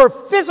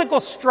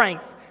physical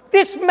strength,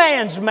 this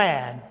man's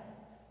man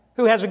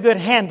who has a good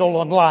handle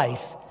on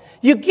life,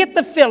 you get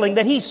the feeling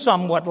that he's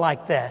somewhat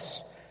like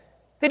this.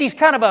 That he's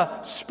kind of a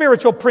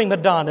spiritual prima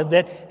donna,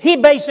 that he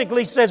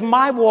basically says,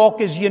 "My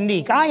walk is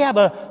unique. I have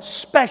a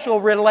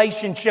special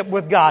relationship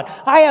with God.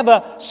 I have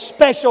a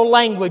special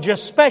language, a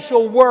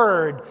special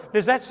word."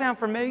 Does that sound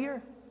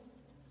familiar?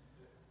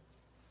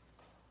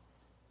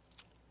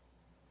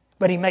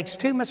 But he makes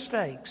 2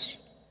 mistakes.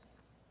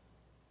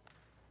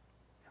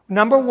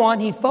 Number one,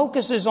 he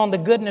focuses on the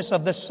goodness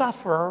of the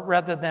sufferer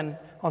rather than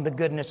on the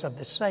goodness of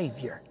the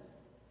Savior.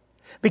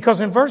 Because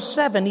in verse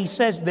 7 he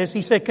says this,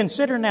 he said,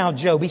 consider now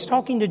Job. He's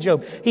talking to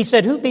Job. He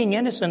said, who being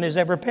innocent has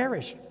ever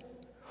perished?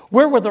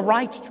 Where were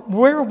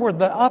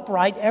the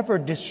upright ever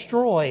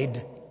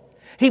destroyed?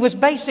 He was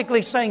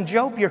basically saying,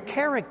 Job, your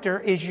character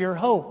is your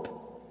hope.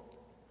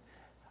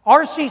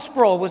 R.C.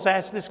 Sproul was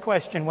asked this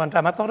question one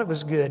time. I thought it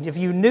was good. If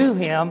you knew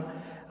him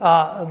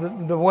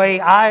the way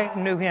I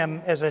knew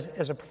him as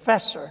a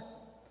professor,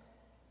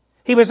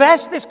 he was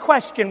asked this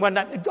question one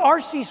time.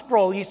 R.C.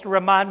 Sproul used to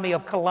remind me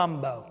of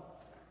Columbo.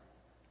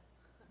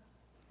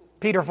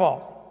 Peter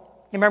Falk.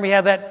 You remember he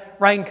had that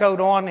raincoat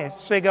on, a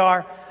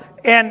cigar?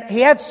 And he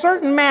had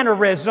certain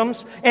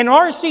mannerisms, and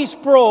R.C.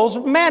 Sproul's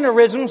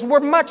mannerisms were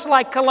much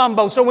like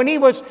Columbo. So when he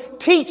was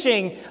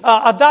teaching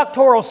a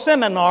doctoral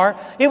seminar,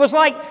 it was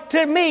like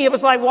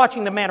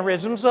watching the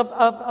mannerisms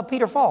of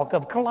Peter Falk,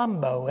 of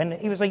Columbo. And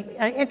he was an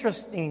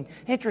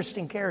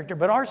interesting character.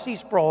 But R.C.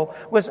 Sproul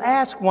was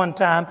asked one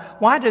time,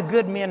 why do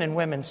good men and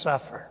women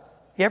suffer?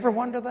 You ever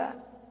wonder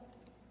that?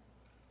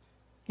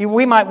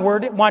 We might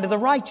word it, why do the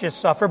righteous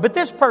suffer? But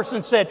this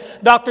person said,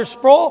 Dr.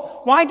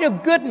 Sproul, why do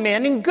good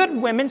men and good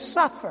women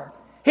suffer?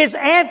 His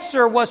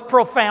answer was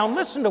profound.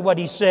 Listen to what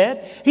he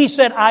said. He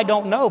said, I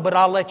don't know, but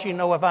I'll let you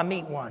know if I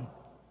meet one.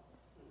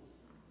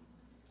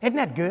 Isn't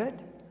that good?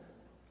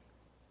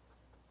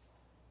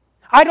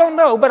 I don't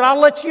know, but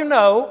I'll let you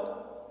know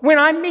when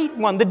I meet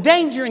one. The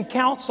danger in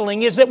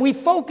counseling is that we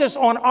focus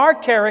on our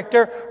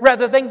character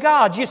rather than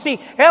God's. You see,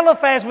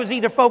 Eliphaz was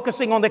either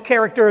focusing on the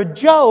character of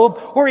Job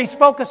or he's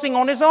focusing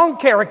on his own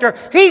character.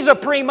 He's a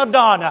prima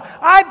donna.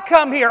 I've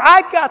come here.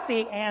 I've got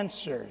the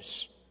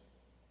answers.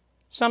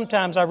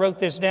 Sometimes I wrote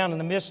this down in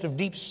the midst of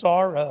deep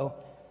sorrow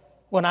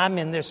when I'm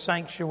in this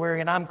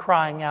sanctuary and I'm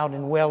crying out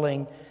and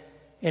wailing,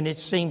 and it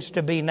seems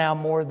to be now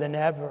more than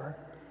ever.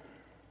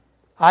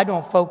 I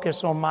don't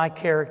focus on my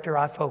character.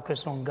 I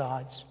focus on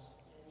God's.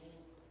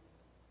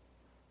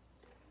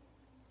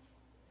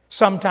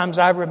 Sometimes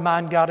I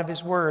remind God of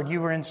His Word. You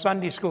were in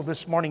Sunday school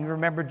this morning. You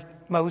remembered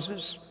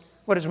Moses?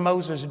 What does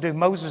Moses do?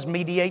 Moses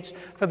mediates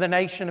for the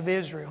nation of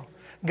Israel.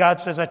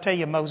 God says, I tell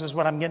you, Moses,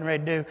 what I'm getting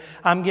ready to do.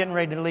 I'm getting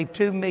ready to leave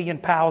 2 million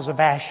piles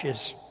of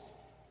ashes.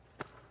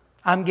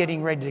 I'm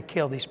getting ready to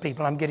kill these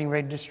people. I'm getting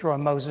ready to destroy.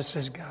 Moses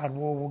says, God,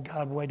 whoa,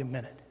 God, wait a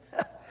minute.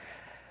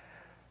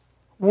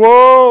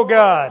 Whoa,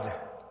 God.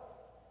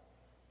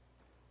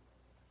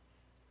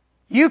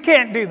 You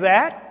can't do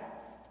that.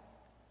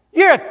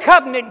 You're a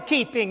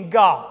covenant-keeping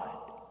God.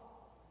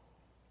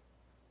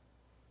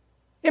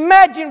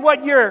 Imagine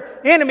what your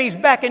enemies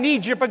back in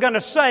Egypt are going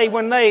to say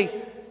when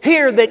they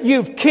hear that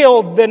you've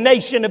killed the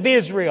nation of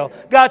Israel.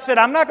 God said,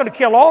 I'm not going to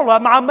kill all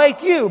of them. I'll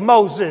make you,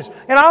 Moses,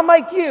 and I'll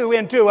make you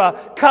into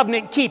a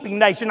covenant-keeping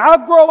nation.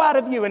 I'll grow out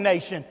of you a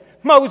nation.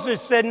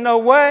 Moses said, no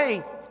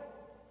way.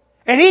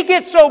 And he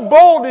gets so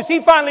bold as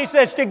he finally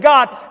says to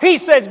God, he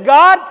says,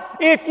 God,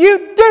 if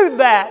you do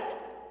that,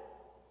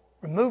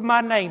 remove my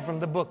name from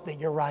the book that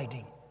you're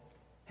writing.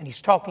 And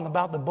he's talking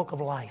about the book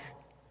of life.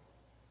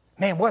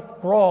 Man,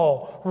 what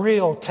raw,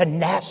 real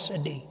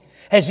tenacity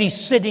as he's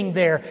sitting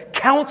there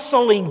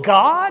counseling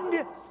God.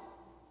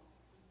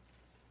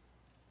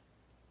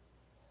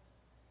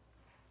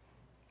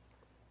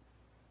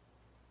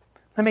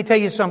 Let me tell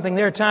you something.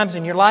 There are times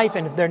in your life,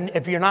 and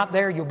if you're not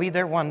there, you'll be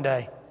there one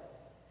day.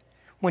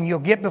 When you'll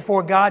get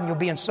before God and you'll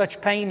be in such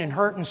pain and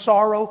hurt and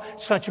sorrow,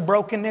 such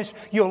brokenness,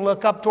 you'll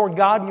look up toward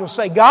God and you'll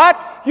say, God,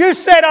 you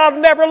said I'll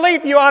never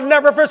leave you. I'll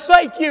never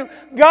forsake you.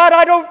 God,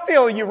 I don't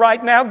feel you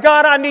right now.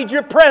 God, I need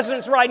your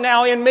presence right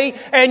now in me.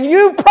 And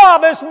you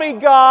promised me,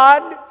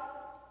 God.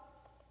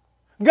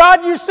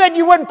 God, you said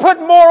you wouldn't put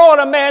more on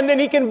a man than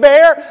he can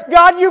bear.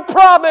 God, you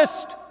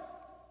promised.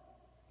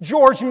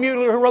 George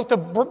Mueller, who wrote the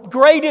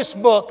greatest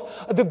book,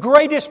 the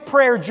greatest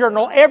prayer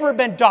journal ever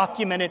been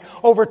documented,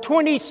 over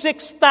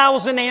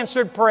 26,000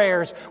 answered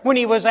prayers. When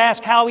he was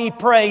asked how he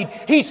prayed,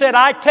 he said,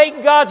 I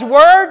take God's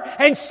word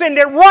and send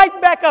it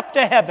right back up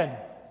to heaven.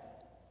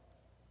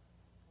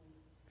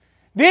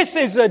 This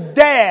is a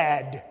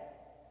dad.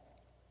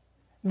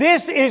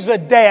 This is a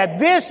dad.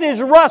 This is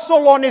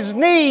Russell on his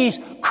knees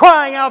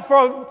crying out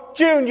for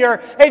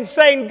Junior and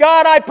saying,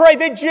 God, I pray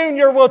that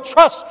Junior will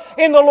trust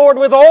in the Lord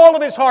with all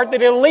of his heart,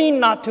 that he'll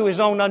lean not to his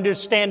own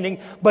understanding,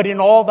 but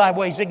in all thy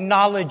ways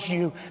acknowledge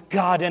you,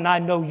 God, and I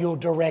know you'll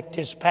direct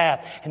his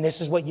path. And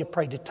this is what you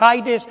pray to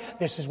Titus.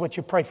 This is what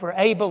you pray for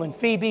Abel and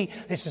Phoebe.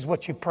 This is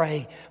what you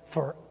pray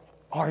for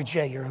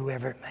RJ or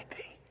whoever it may be.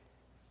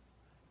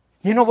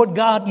 You know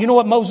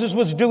what Moses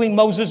was doing?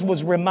 Moses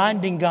was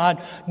reminding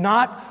God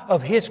not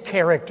of his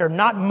character,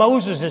 not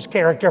Moses'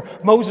 character.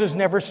 Moses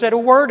never said a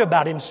word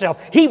about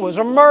himself. He was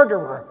a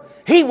murderer.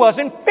 He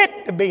wasn't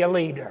fit to be a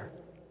leader.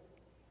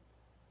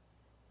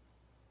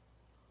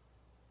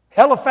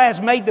 Eliphaz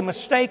made the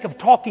mistake of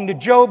talking to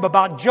Job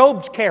about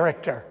Job's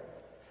character.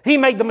 He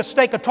made the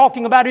mistake of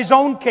talking about his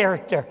own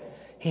character.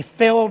 He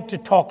failed to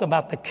talk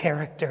about the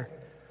character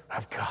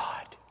of God.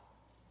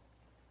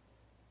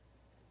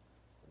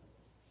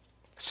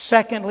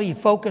 Secondly, he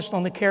focused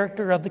on the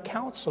character of the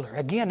counselor.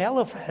 Again,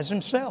 Eliphaz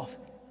himself,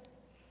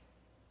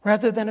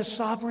 rather than a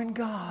sovereign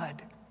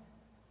God.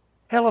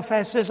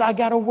 Eliphaz says, I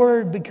got a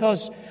word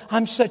because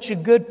I'm such a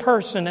good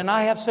person and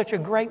I have such a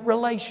great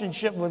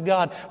relationship with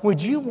God.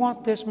 Would you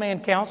want this man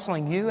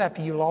counseling you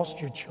after you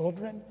lost your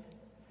children?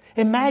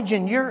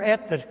 Imagine you're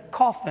at the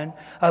coffin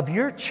of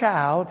your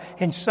child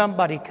and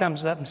somebody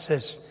comes up and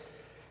says,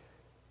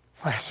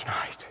 last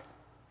night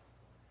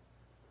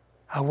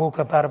I woke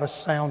up out of a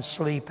sound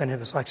sleep and it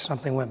was like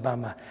something went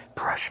by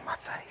brushed my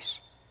face.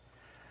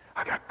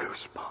 I got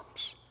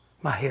goosebumps.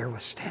 My hair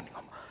was standing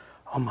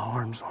on my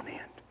arms on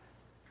end.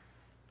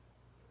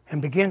 And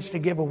begins to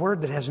give a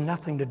word that has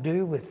nothing to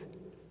do with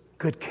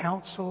good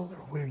counsel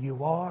or where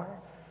you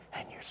are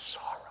and your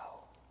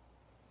sorrow.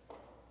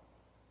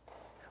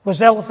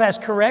 Was Eliphaz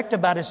correct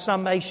about his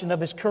summation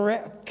of his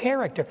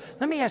character?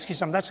 Let me ask you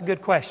something. That's a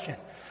good question.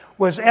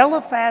 Was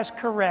Eliphaz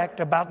correct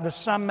about the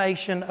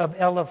summation of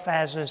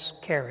Eliphaz's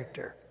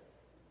character?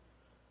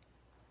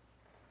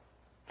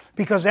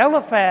 Because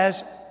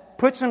Eliphaz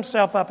puts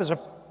himself up as a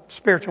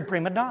spiritual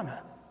prima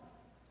donna.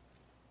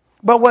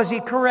 But was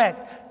he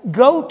correct?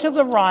 Go to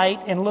the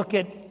right and look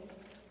at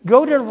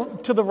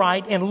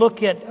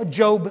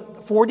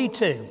Job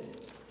 42.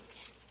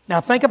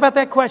 Now think about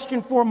that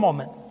question for a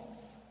moment.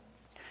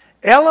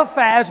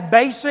 Eliphaz,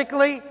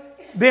 basically,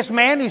 this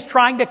man who's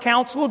trying to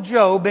counsel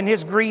Job in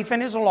his grief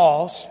and his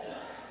loss,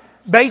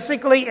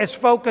 basically is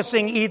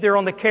focusing either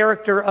on the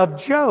character of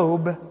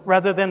Job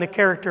rather than the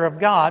character of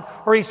God,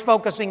 or he's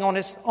focusing on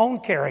his own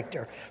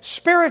character.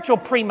 Spiritual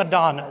prima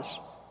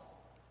donnas.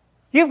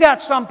 You've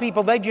got some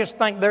people, they just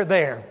think they're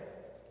there.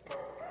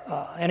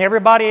 And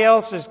everybody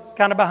else is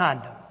kind of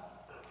behind them.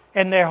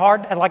 And they're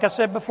hard, and like I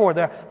said before,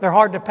 they're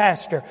hard to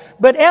pastor.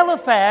 But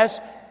Eliphaz,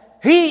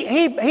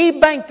 he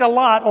banked a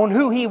lot on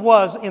who he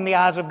was in the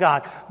eyes of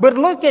God. But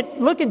look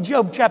at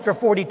Job chapter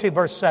 42,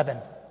 verse 7.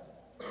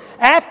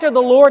 After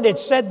the Lord had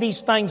said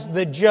these things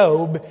to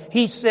Job,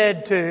 he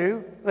said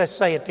to, let's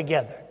say it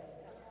together.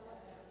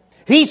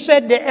 He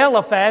said to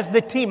Eliphaz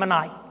the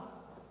Temanite.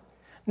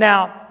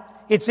 Now,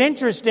 it's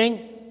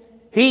interesting,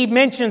 he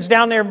mentions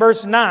down there in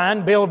verse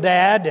 9,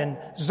 Bildad and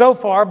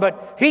Zophar,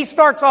 but he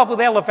starts off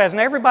with Eliphaz, and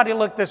everybody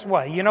looked this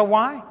way. You know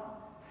why?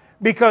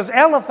 Because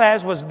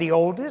Eliphaz was the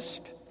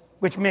oldest,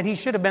 which meant he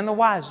should have been the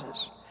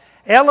wisest.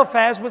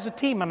 Eliphaz was a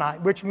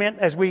Temanite, which meant,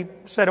 as we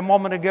said a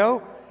moment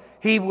ago,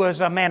 he was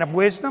a man of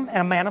wisdom and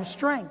a man of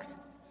strength.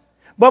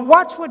 But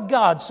watch what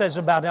God says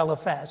about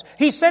Eliphaz.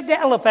 He said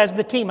to Eliphaz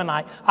the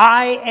Temanite,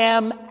 I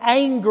am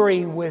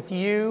angry with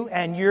you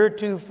and your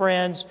two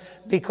friends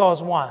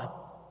because why?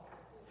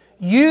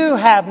 You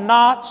have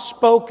not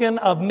spoken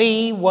of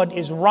me what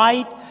is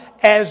right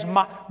as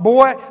my...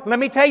 Boy, let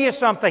me tell you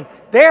something.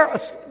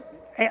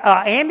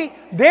 Andy,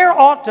 there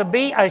ought to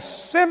be a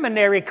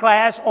seminary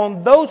class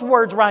on those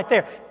words right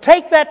there.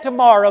 Take that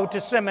tomorrow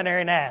to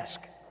seminary and ask.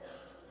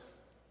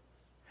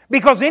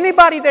 Because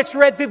anybody that's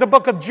read through the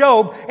book of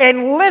Job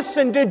and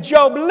listened to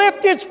Job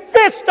lift his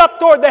fist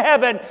up toward the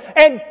heaven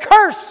and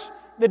curse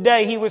the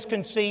day he was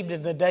conceived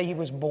and the day he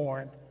was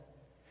born,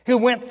 who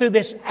went through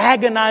this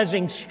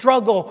agonizing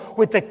struggle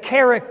with the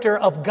character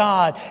of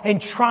God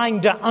and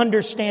trying to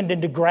understand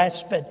and to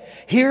grasp it.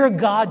 Here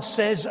God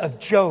says of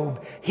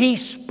Job, he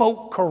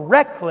spoke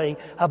correctly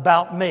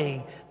about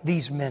me.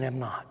 These men have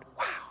not.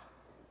 Wow.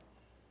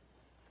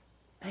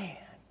 Man.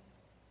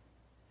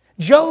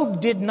 Job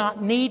did not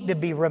need to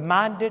be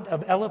reminded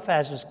of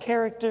Eliphaz's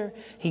character.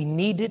 He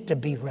needed to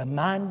be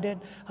reminded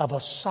of a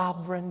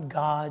sovereign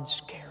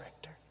God's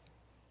character.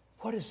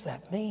 What does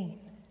that mean?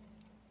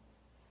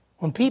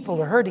 When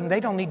people are hurting, they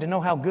don't need to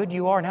know how good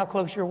you are and how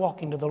close you're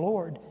walking to the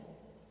Lord.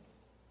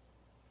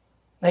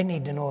 They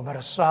need to know about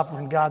a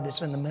sovereign God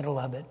that's in the middle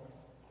of it,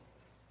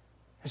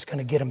 that's going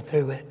to get them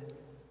through it.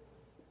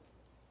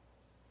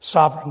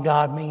 Sovereign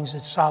God means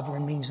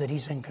that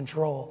He's in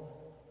control.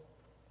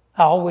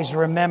 I always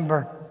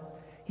remember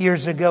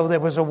years ago there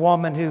was a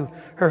woman who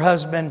her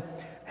husband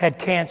had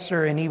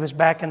cancer and he was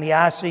back in the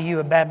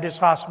ICU at Baptist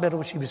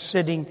Hospital. She was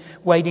sitting,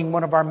 waiting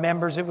one of our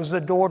members. It was the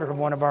daughter of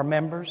one of our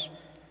members.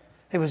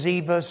 It was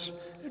Eva's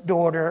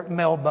daughter,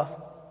 Melba.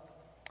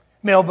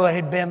 Melba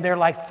had been there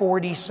like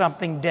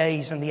 40-something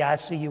days in the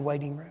ICU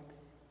waiting room.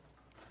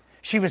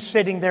 She was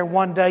sitting there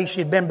one day. She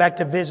had been back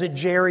to visit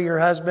Jerry, her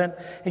husband,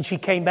 and she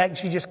came back and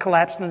she just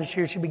collapsed in the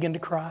chair. She began to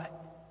cry.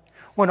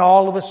 When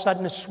all of a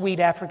sudden a sweet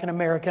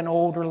African-American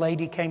older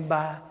lady came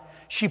by.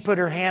 She put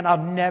her hand, I'll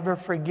never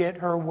forget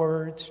her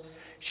words.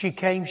 She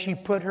came, she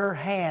put her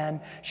hand.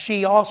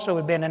 She also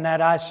had been in that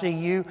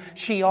ICU.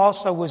 She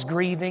also was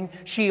grieving.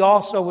 She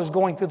also was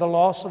going through the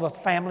loss of a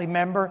family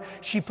member.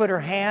 She put her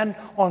hand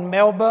on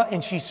Melba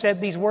and she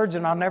said these words,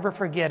 and I'll never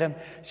forget them.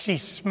 She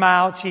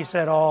smiled. She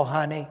said, oh,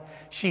 honey.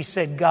 She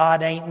said,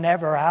 God ain't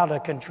never out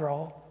of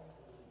control.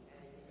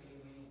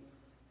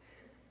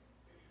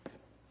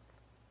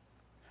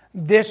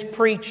 This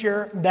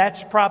preacher,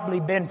 that's probably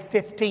been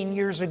 15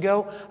 years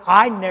ago.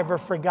 I never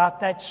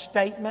forgot that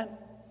statement.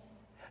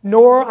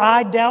 Nor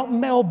I doubt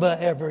Melba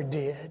ever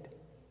did.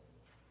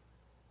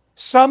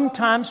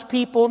 Sometimes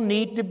people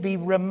need to be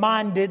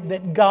reminded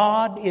that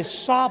God is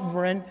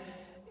sovereign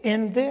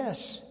in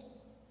this.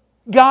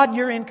 God,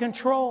 you're in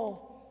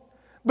control.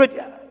 But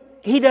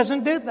He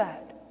doesn't do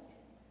that.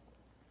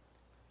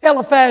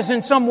 Eliphaz,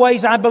 in some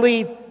ways, I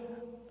believe,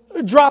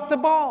 dropped the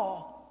ball.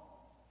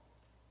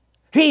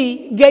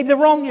 He gave the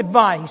wrong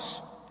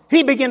advice.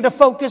 He began to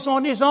focus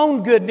on his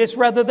own goodness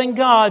rather than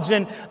God's.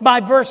 And by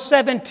verse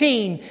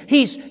 17,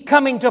 he's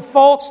coming to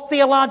false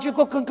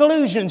theological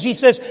conclusions. He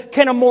says,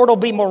 can a mortal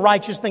be more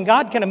righteous than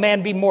God? Can a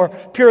man be more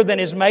pure than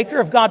his maker?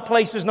 If God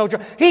places no joy.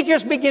 He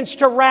just begins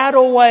to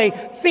rattle away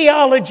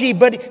theology,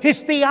 but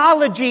his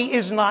theology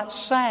is not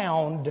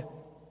sound.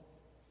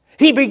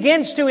 He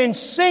begins to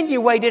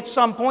insinuate at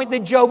some point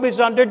that Job is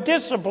under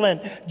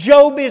discipline.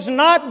 Job is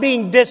not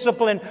being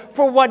disciplined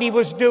for what he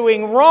was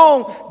doing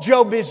wrong.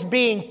 Job is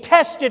being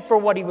tested for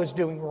what he was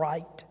doing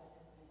right.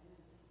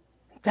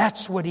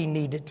 That's what he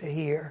needed to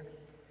hear.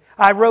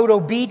 I wrote,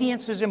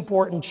 obedience is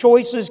important.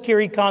 Choices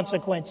carry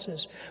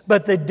consequences.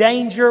 But the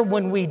danger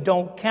when we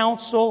don't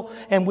counsel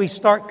and we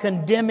start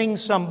condemning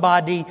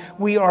somebody,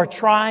 we are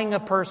trying a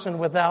person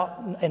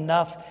without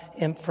enough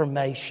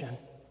information.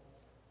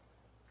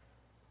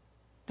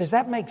 Does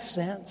that make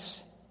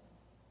sense?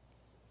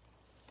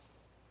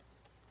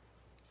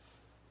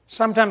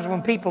 Sometimes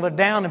when people are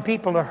down and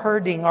people are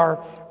hurting,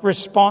 our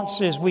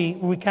responses,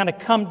 we kind of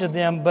come to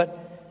them, but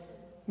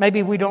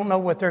maybe we don't know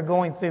what they're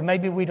going through.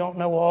 Maybe we don't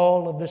know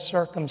all of the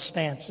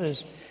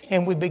circumstances.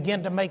 And we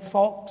begin to make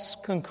false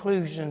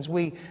conclusions.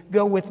 We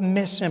go with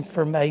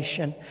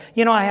misinformation.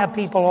 You know, I have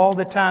people all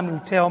the time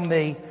who tell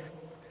me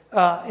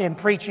in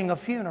preaching a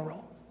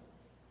funeral,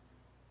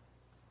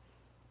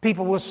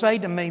 people will say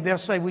to me, they'll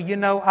say, well, you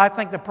know, I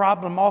think the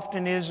problem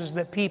often is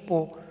that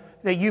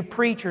that you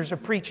preachers are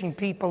preaching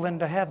people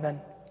into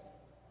heaven.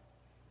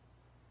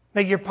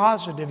 That you're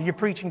positive, you're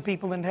preaching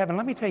people into heaven.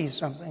 Let me tell you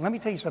something.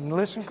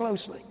 Listen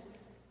closely.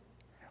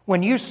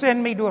 When you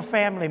send me to a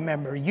family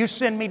member, you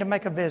send me to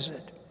make a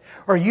visit,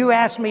 or you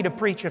ask me to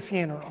preach a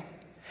funeral,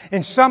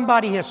 and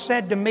somebody has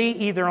said to me,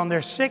 either on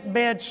their sick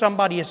bed,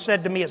 somebody has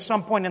said to me at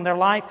some point in their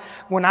life,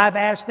 when I've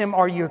asked them,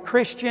 are you a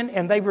Christian?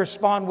 And they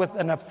respond with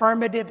an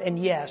affirmative and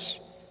yes.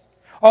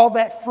 All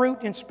that fruit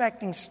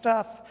inspecting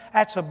stuff,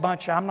 that's a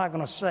bunch of, I'm not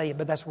going to say it,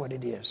 but that's what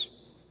it is.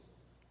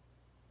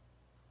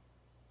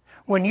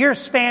 When you're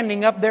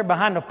standing up there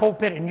behind the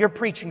pulpit and you're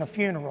preaching a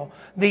funeral,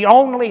 the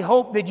only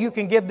hope that you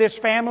can give this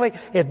family,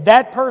 if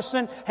that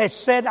person has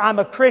said, I'm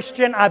a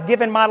Christian, I've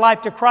given my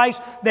life to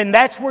Christ, then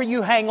that's where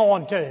you hang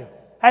on to.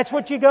 That's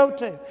what you go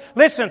to.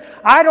 Listen,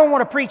 I don't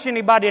want to preach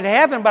anybody to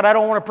heaven, but I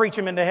don't want to preach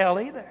them into hell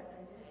either.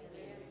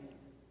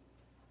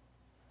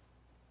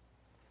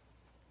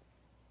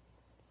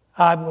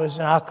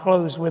 I'll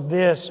close with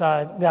this.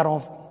 I got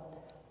on,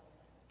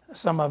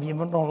 some of you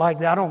don't like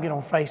that. I don't get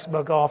on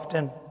Facebook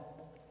often.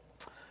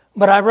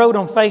 But I wrote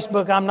on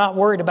Facebook, I'm not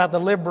worried about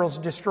the liberals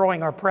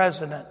destroying our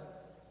president.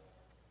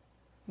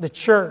 The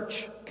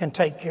church can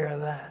take care of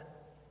that.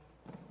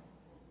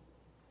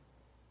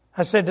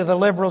 I said to the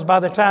liberals,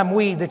 by the time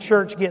we, the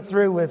church, get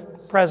through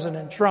with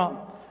President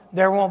Trump,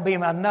 there won't be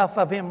enough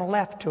of him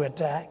left to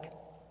attack.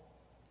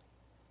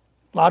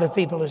 A lot of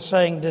people are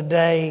saying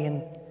today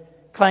and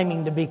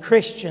claiming to be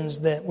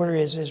Christians that where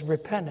is his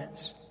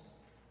repentance?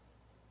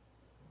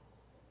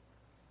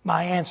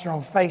 My answer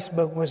on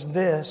Facebook was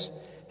this: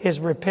 his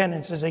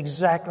repentance is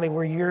exactly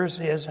where yours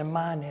is and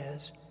mine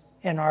is,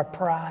 in our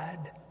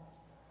pride.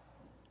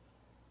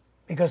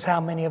 Because how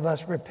many of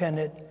us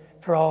repented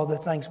for all the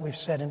things we've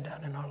said and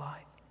done in our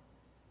life?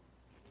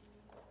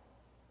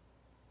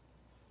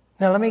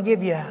 Now let me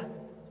give you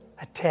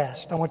a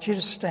test. I want you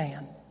to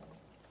stand.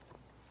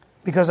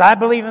 Because I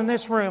believe in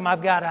this room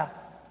I've got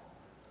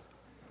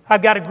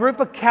a group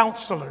of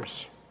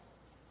counselors.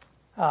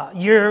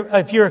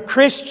 If you're a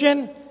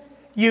Christian,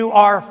 you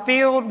are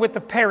filled with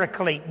the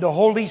Paraclete, the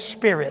Holy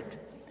Spirit.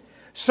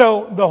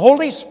 So the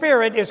Holy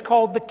Spirit is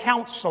called the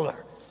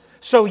counselor.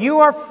 So you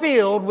are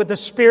filled with the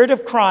Spirit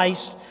of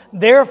Christ.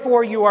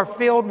 Therefore, you are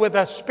filled with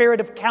a spirit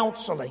of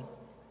counseling.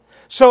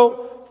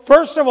 So,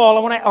 first of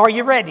all, are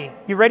you ready?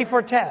 You ready for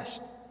a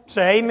test?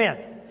 Say amen.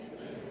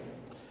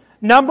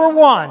 Number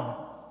one,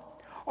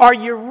 are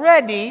you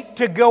ready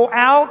to go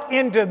out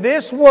into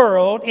this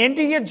world,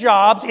 into your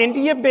jobs, into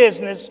your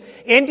business,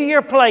 into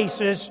your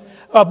places,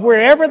 of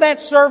wherever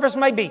that service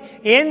may be,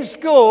 in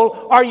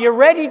school? Are you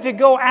ready to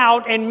go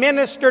out and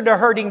minister to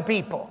hurting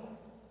people?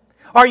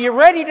 Are you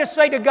ready to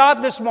say to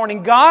God this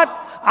morning, God,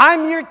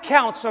 I'm your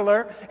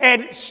counselor,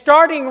 and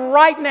starting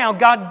right now,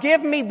 God,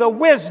 give me the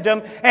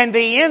wisdom and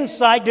the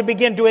insight to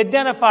begin to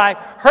identify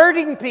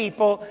hurting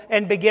people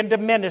and begin to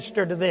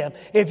minister to them.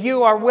 If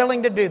you are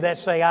willing to do that,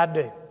 say, I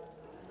do.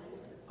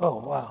 Oh,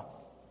 wow.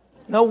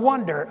 No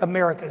wonder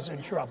America's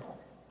in trouble.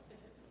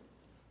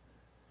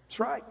 That's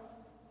right.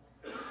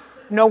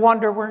 No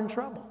wonder we're in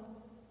trouble.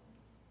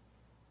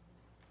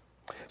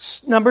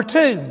 Number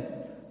two,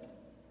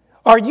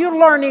 are you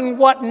learning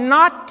what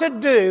not to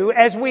do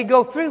as we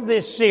go through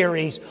this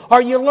series?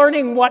 Are you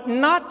learning what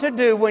not to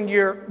do when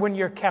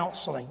you're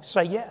counseling?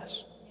 Say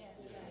yes.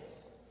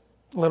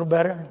 A little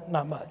better?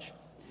 Not much.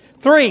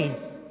 3,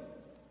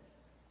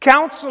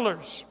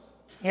 counselors.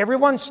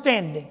 Everyone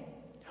standing.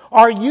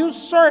 Are you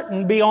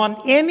certain beyond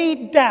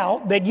any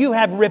doubt that you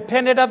have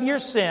repented of your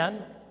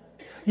sin?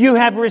 You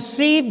have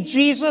received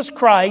Jesus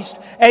Christ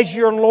as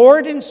your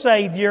Lord and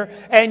Savior,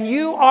 and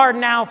you are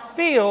now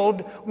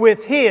filled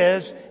with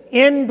His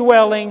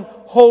indwelling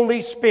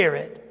Holy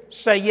Spirit.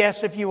 Say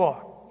yes if you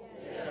are.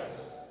 Yes.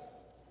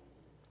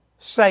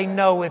 Say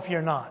no if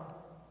you're not.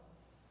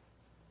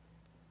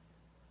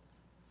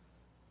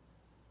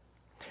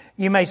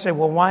 You may say,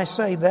 well, why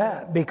say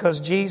that? Because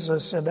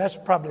Jesus said that's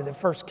probably the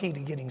first key to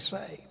getting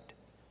saved.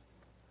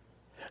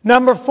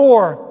 Number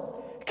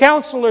 4,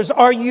 counselors,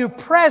 are you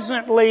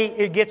presently,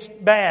 it gets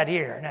bad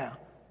here now.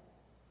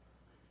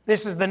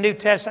 This is the New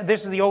Testament,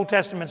 this is the Old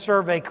Testament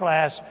survey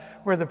class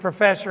where the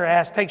professor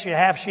takes you a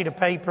half sheet of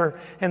paper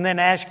and then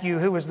asks you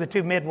who was the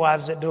 2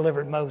 midwives that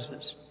delivered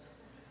Moses.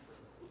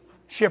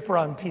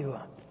 Shiphrah and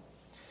Puah.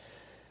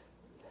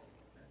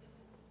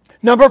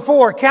 Number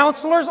 4,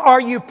 counselors,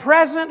 are you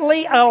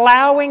presently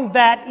allowing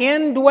that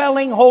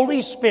indwelling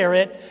Holy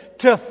Spirit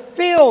to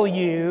fill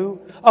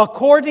you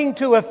according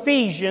to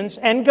Ephesians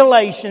and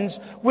Galatians,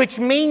 which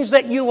means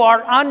that you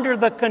are under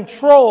the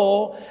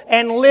control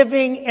and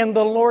living in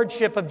the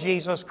lordship of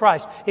Jesus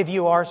Christ? If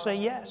you are, say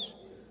yes.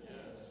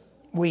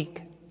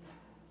 Weak,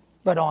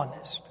 but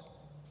honest.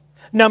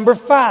 Number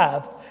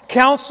 5,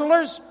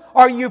 counselors,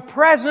 are you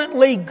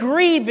presently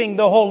grieving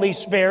the Holy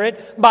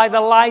Spirit by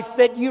the life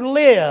that you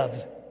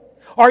live?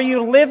 Are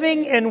you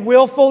living in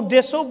willful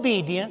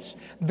disobedience,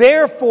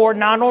 therefore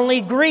not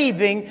only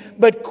grieving,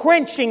 but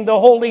quenching the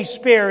Holy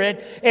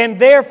Spirit, and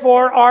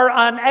therefore are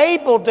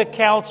unable to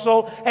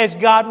counsel as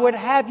God would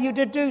have you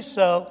to do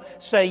so?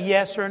 Say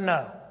yes or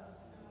no.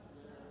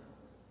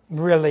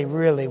 Really,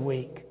 really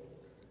weak.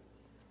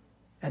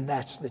 And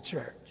that's the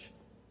church.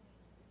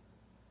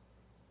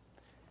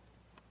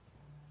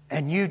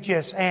 And you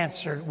just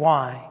answered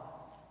why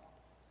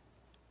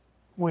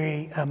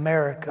we,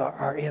 America,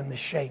 are in the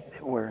shape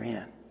that we're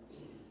in.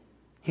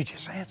 You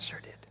just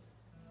answered it.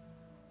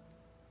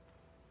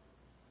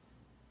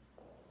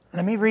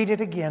 Let me read it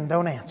again.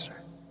 Don't answer.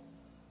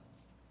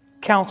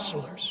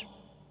 Counselors,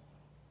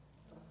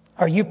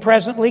 are you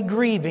presently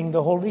grieving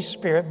the Holy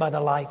Spirit by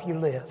the life you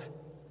live?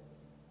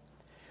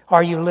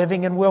 Are you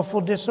living in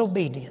willful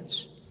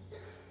disobedience?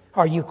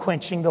 Are you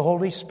quenching the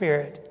Holy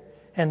Spirit,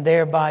 and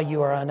thereby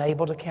you are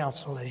unable to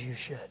counsel as you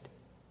should?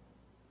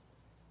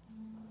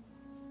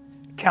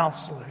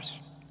 Counselors,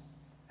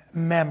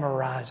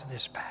 memorize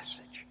this passage.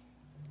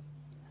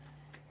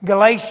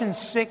 Galatians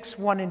 6,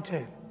 1 and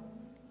 2.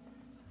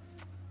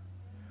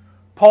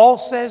 Paul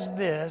says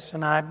this,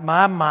 and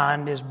my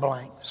mind is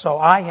blank, so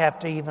I have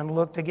to even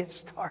look to get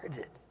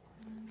started.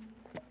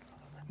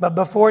 But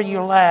before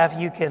you laugh,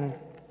 you can,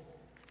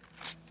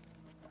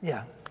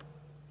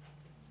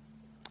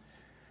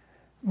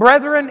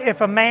 Brethren,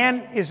 if a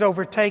man is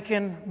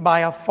overtaken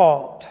by a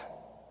fault,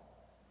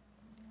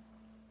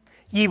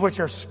 ye which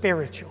are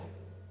spiritual,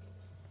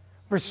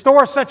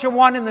 restore such a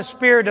one in the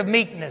spirit of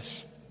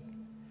meekness,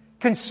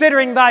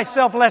 considering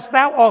thyself, lest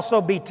thou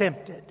also be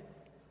tempted.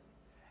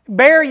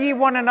 Bear ye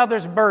one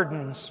another's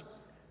burdens,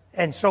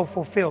 and so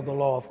fulfill the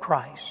law of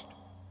Christ.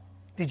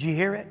 Did you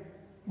hear it?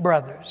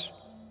 Brothers,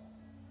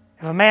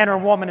 if a man or a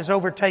woman is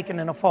overtaken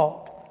in a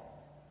fault,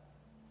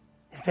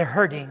 if they're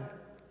hurting,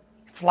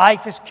 if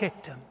life has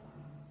kicked them,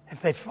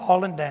 if they've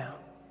fallen down,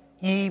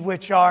 ye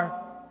which are,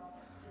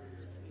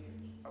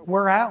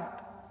 we're out.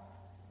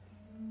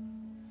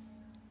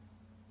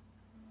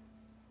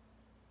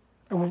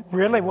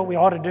 Really, what we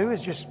ought to do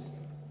is just,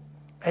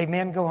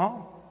 amen, go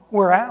home.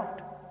 We're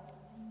out.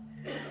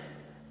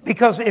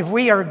 Because if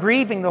we are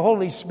grieving the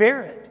Holy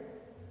Spirit,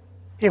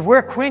 if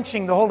we're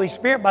quenching the Holy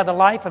Spirit by the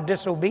life of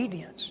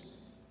disobedience,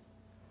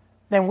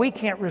 then we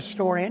can't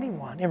restore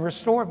anyone. And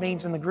restore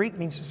means, in the Greek,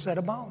 means to set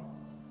a bone.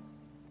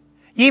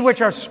 Ye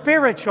which are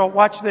spiritual,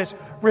 watch this,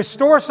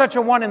 restore such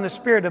a one in the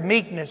spirit of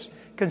meekness,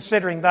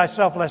 considering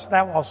thyself, lest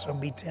thou also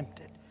be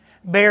tempted.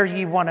 Bear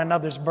ye one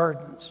another's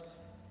burdens,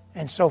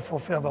 and so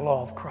fulfill the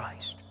law of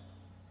Christ.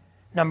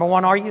 Number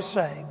 1, are you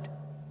saved?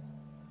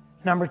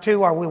 Number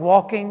 2, are we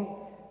walking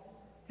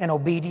in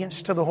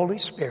obedience to the Holy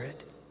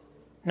Spirit?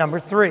 Number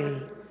 3,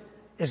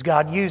 is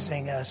God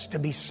using us to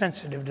be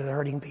sensitive to the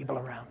hurting people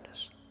around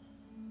us?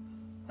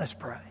 Let's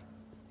pray.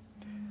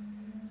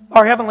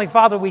 Our Heavenly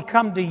Father, we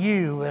come to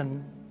you,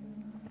 and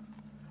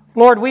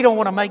Lord, we don't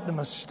want to make the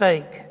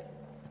mistake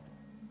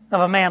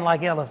of a man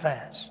like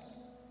Eliphaz.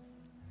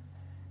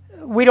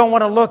 We don't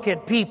want to look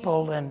at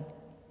people and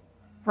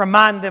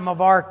remind them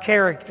of our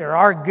character,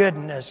 our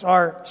goodness,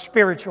 our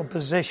spiritual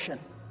position.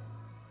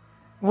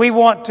 We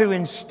want to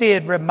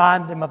instead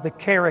remind them of the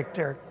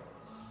character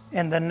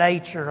and the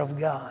nature of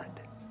God.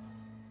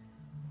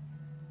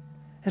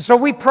 And so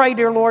we pray,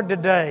 dear Lord,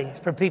 today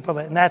for people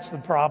and that's the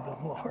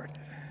problem, Lord.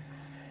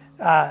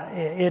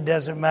 It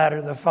doesn't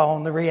matter the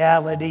phone. The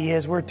reality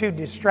is we're too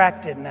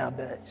distracted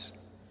nowadays.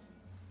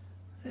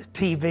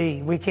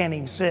 TV, we can't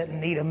even sit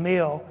and eat a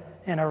meal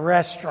in a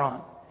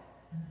restaurant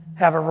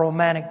have a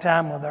romantic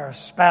time with our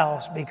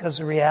spouse, because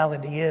the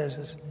reality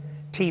is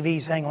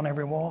TVs hang on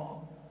every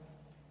wall,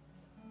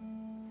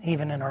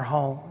 even in our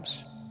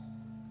homes.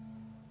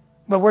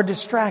 But we're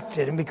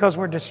distracted, and because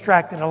we're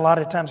distracted, a lot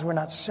of times we're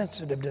not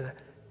sensitive to the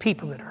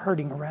people that are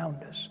hurting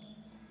around us.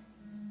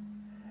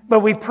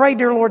 But we pray,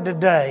 dear Lord,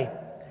 today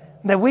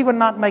that we would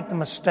not make the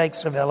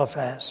mistakes of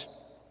Eliphaz.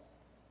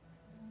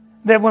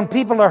 That when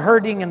people are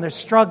hurting and they're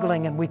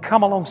struggling and we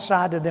come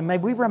alongside of them, may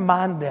we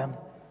remind them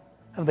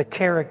of the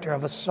character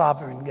of a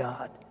sovereign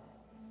God.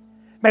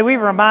 May we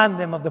remind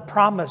them of the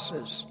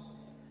promises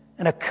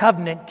and a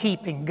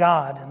covenant-keeping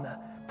God and the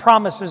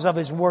promises of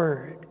His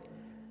Word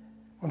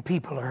when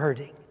people are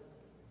hurting.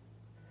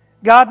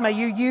 God, may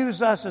You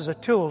use us as a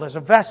tool, as a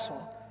vessel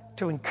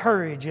to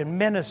encourage and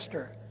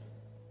minister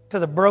to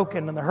the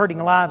broken and the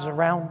hurting lives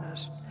around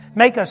us.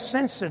 Make us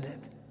sensitive.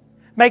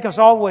 Make us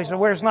always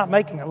aware it's not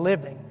making a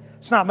living.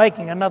 It's not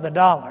making another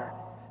dollar.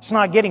 It's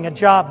not getting a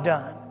job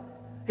done.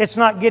 It's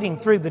not getting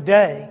through the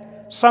day.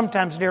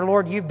 Sometimes, dear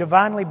Lord, You've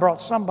divinely brought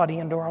somebody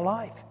into our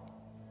life.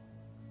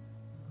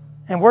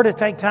 And we're to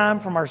take time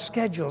from our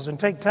schedules and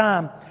take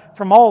time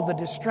from all the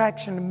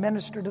distraction and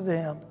minister to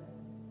them.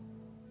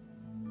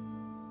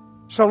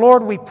 So,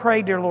 Lord, we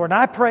pray, dear Lord, and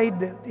I pray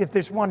that if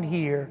there's one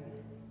here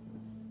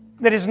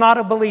that is not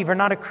a believer,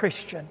 not a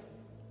Christian,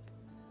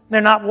 they're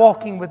not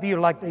walking with You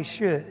like they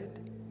should.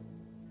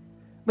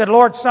 But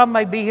Lord, some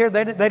may be here,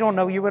 they don't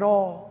know You at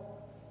all.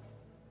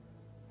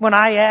 When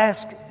I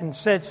asked and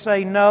said,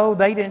 say no,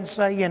 they didn't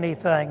say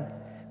anything.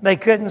 They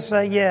couldn't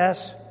say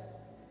yes.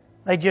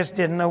 They just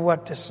didn't know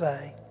what to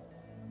say.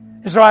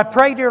 And so I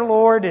pray, dear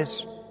Lord,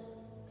 as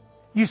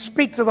You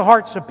speak to the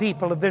hearts of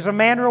people, if there's a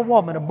man or a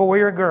woman, a boy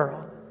or a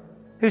girl,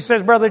 who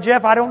says, Brother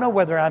Jeff, I don't know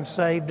whether I'm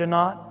saved or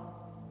not,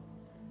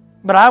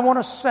 but I want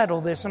to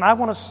settle this, and I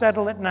want to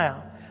settle it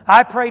now.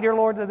 I pray, dear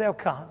Lord, that they'll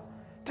come.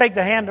 Take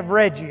the hand of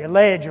Reggie or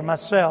Ledge or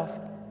myself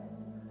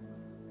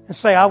and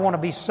say, I want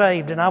to be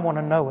saved and I want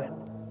to know it.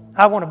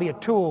 I want to be a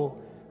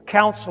tool,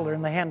 counselor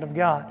in the hand of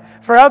God.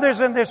 For others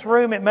in this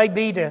room, it may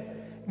be to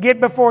get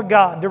before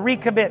God, to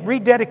recommit,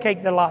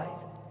 rededicate their life.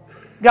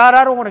 God,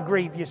 I don't want to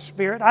grieve Your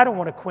Spirit. I don't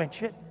want to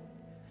quench it.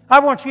 I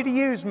want You to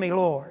use me,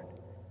 Lord.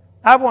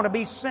 I want to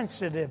be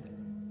sensitive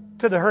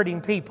to the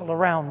hurting people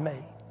around me.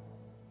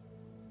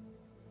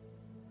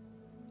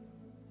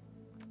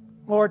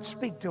 Lord,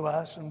 speak to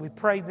us, and we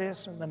pray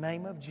this in the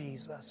name of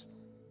Jesus.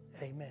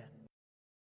 Amen.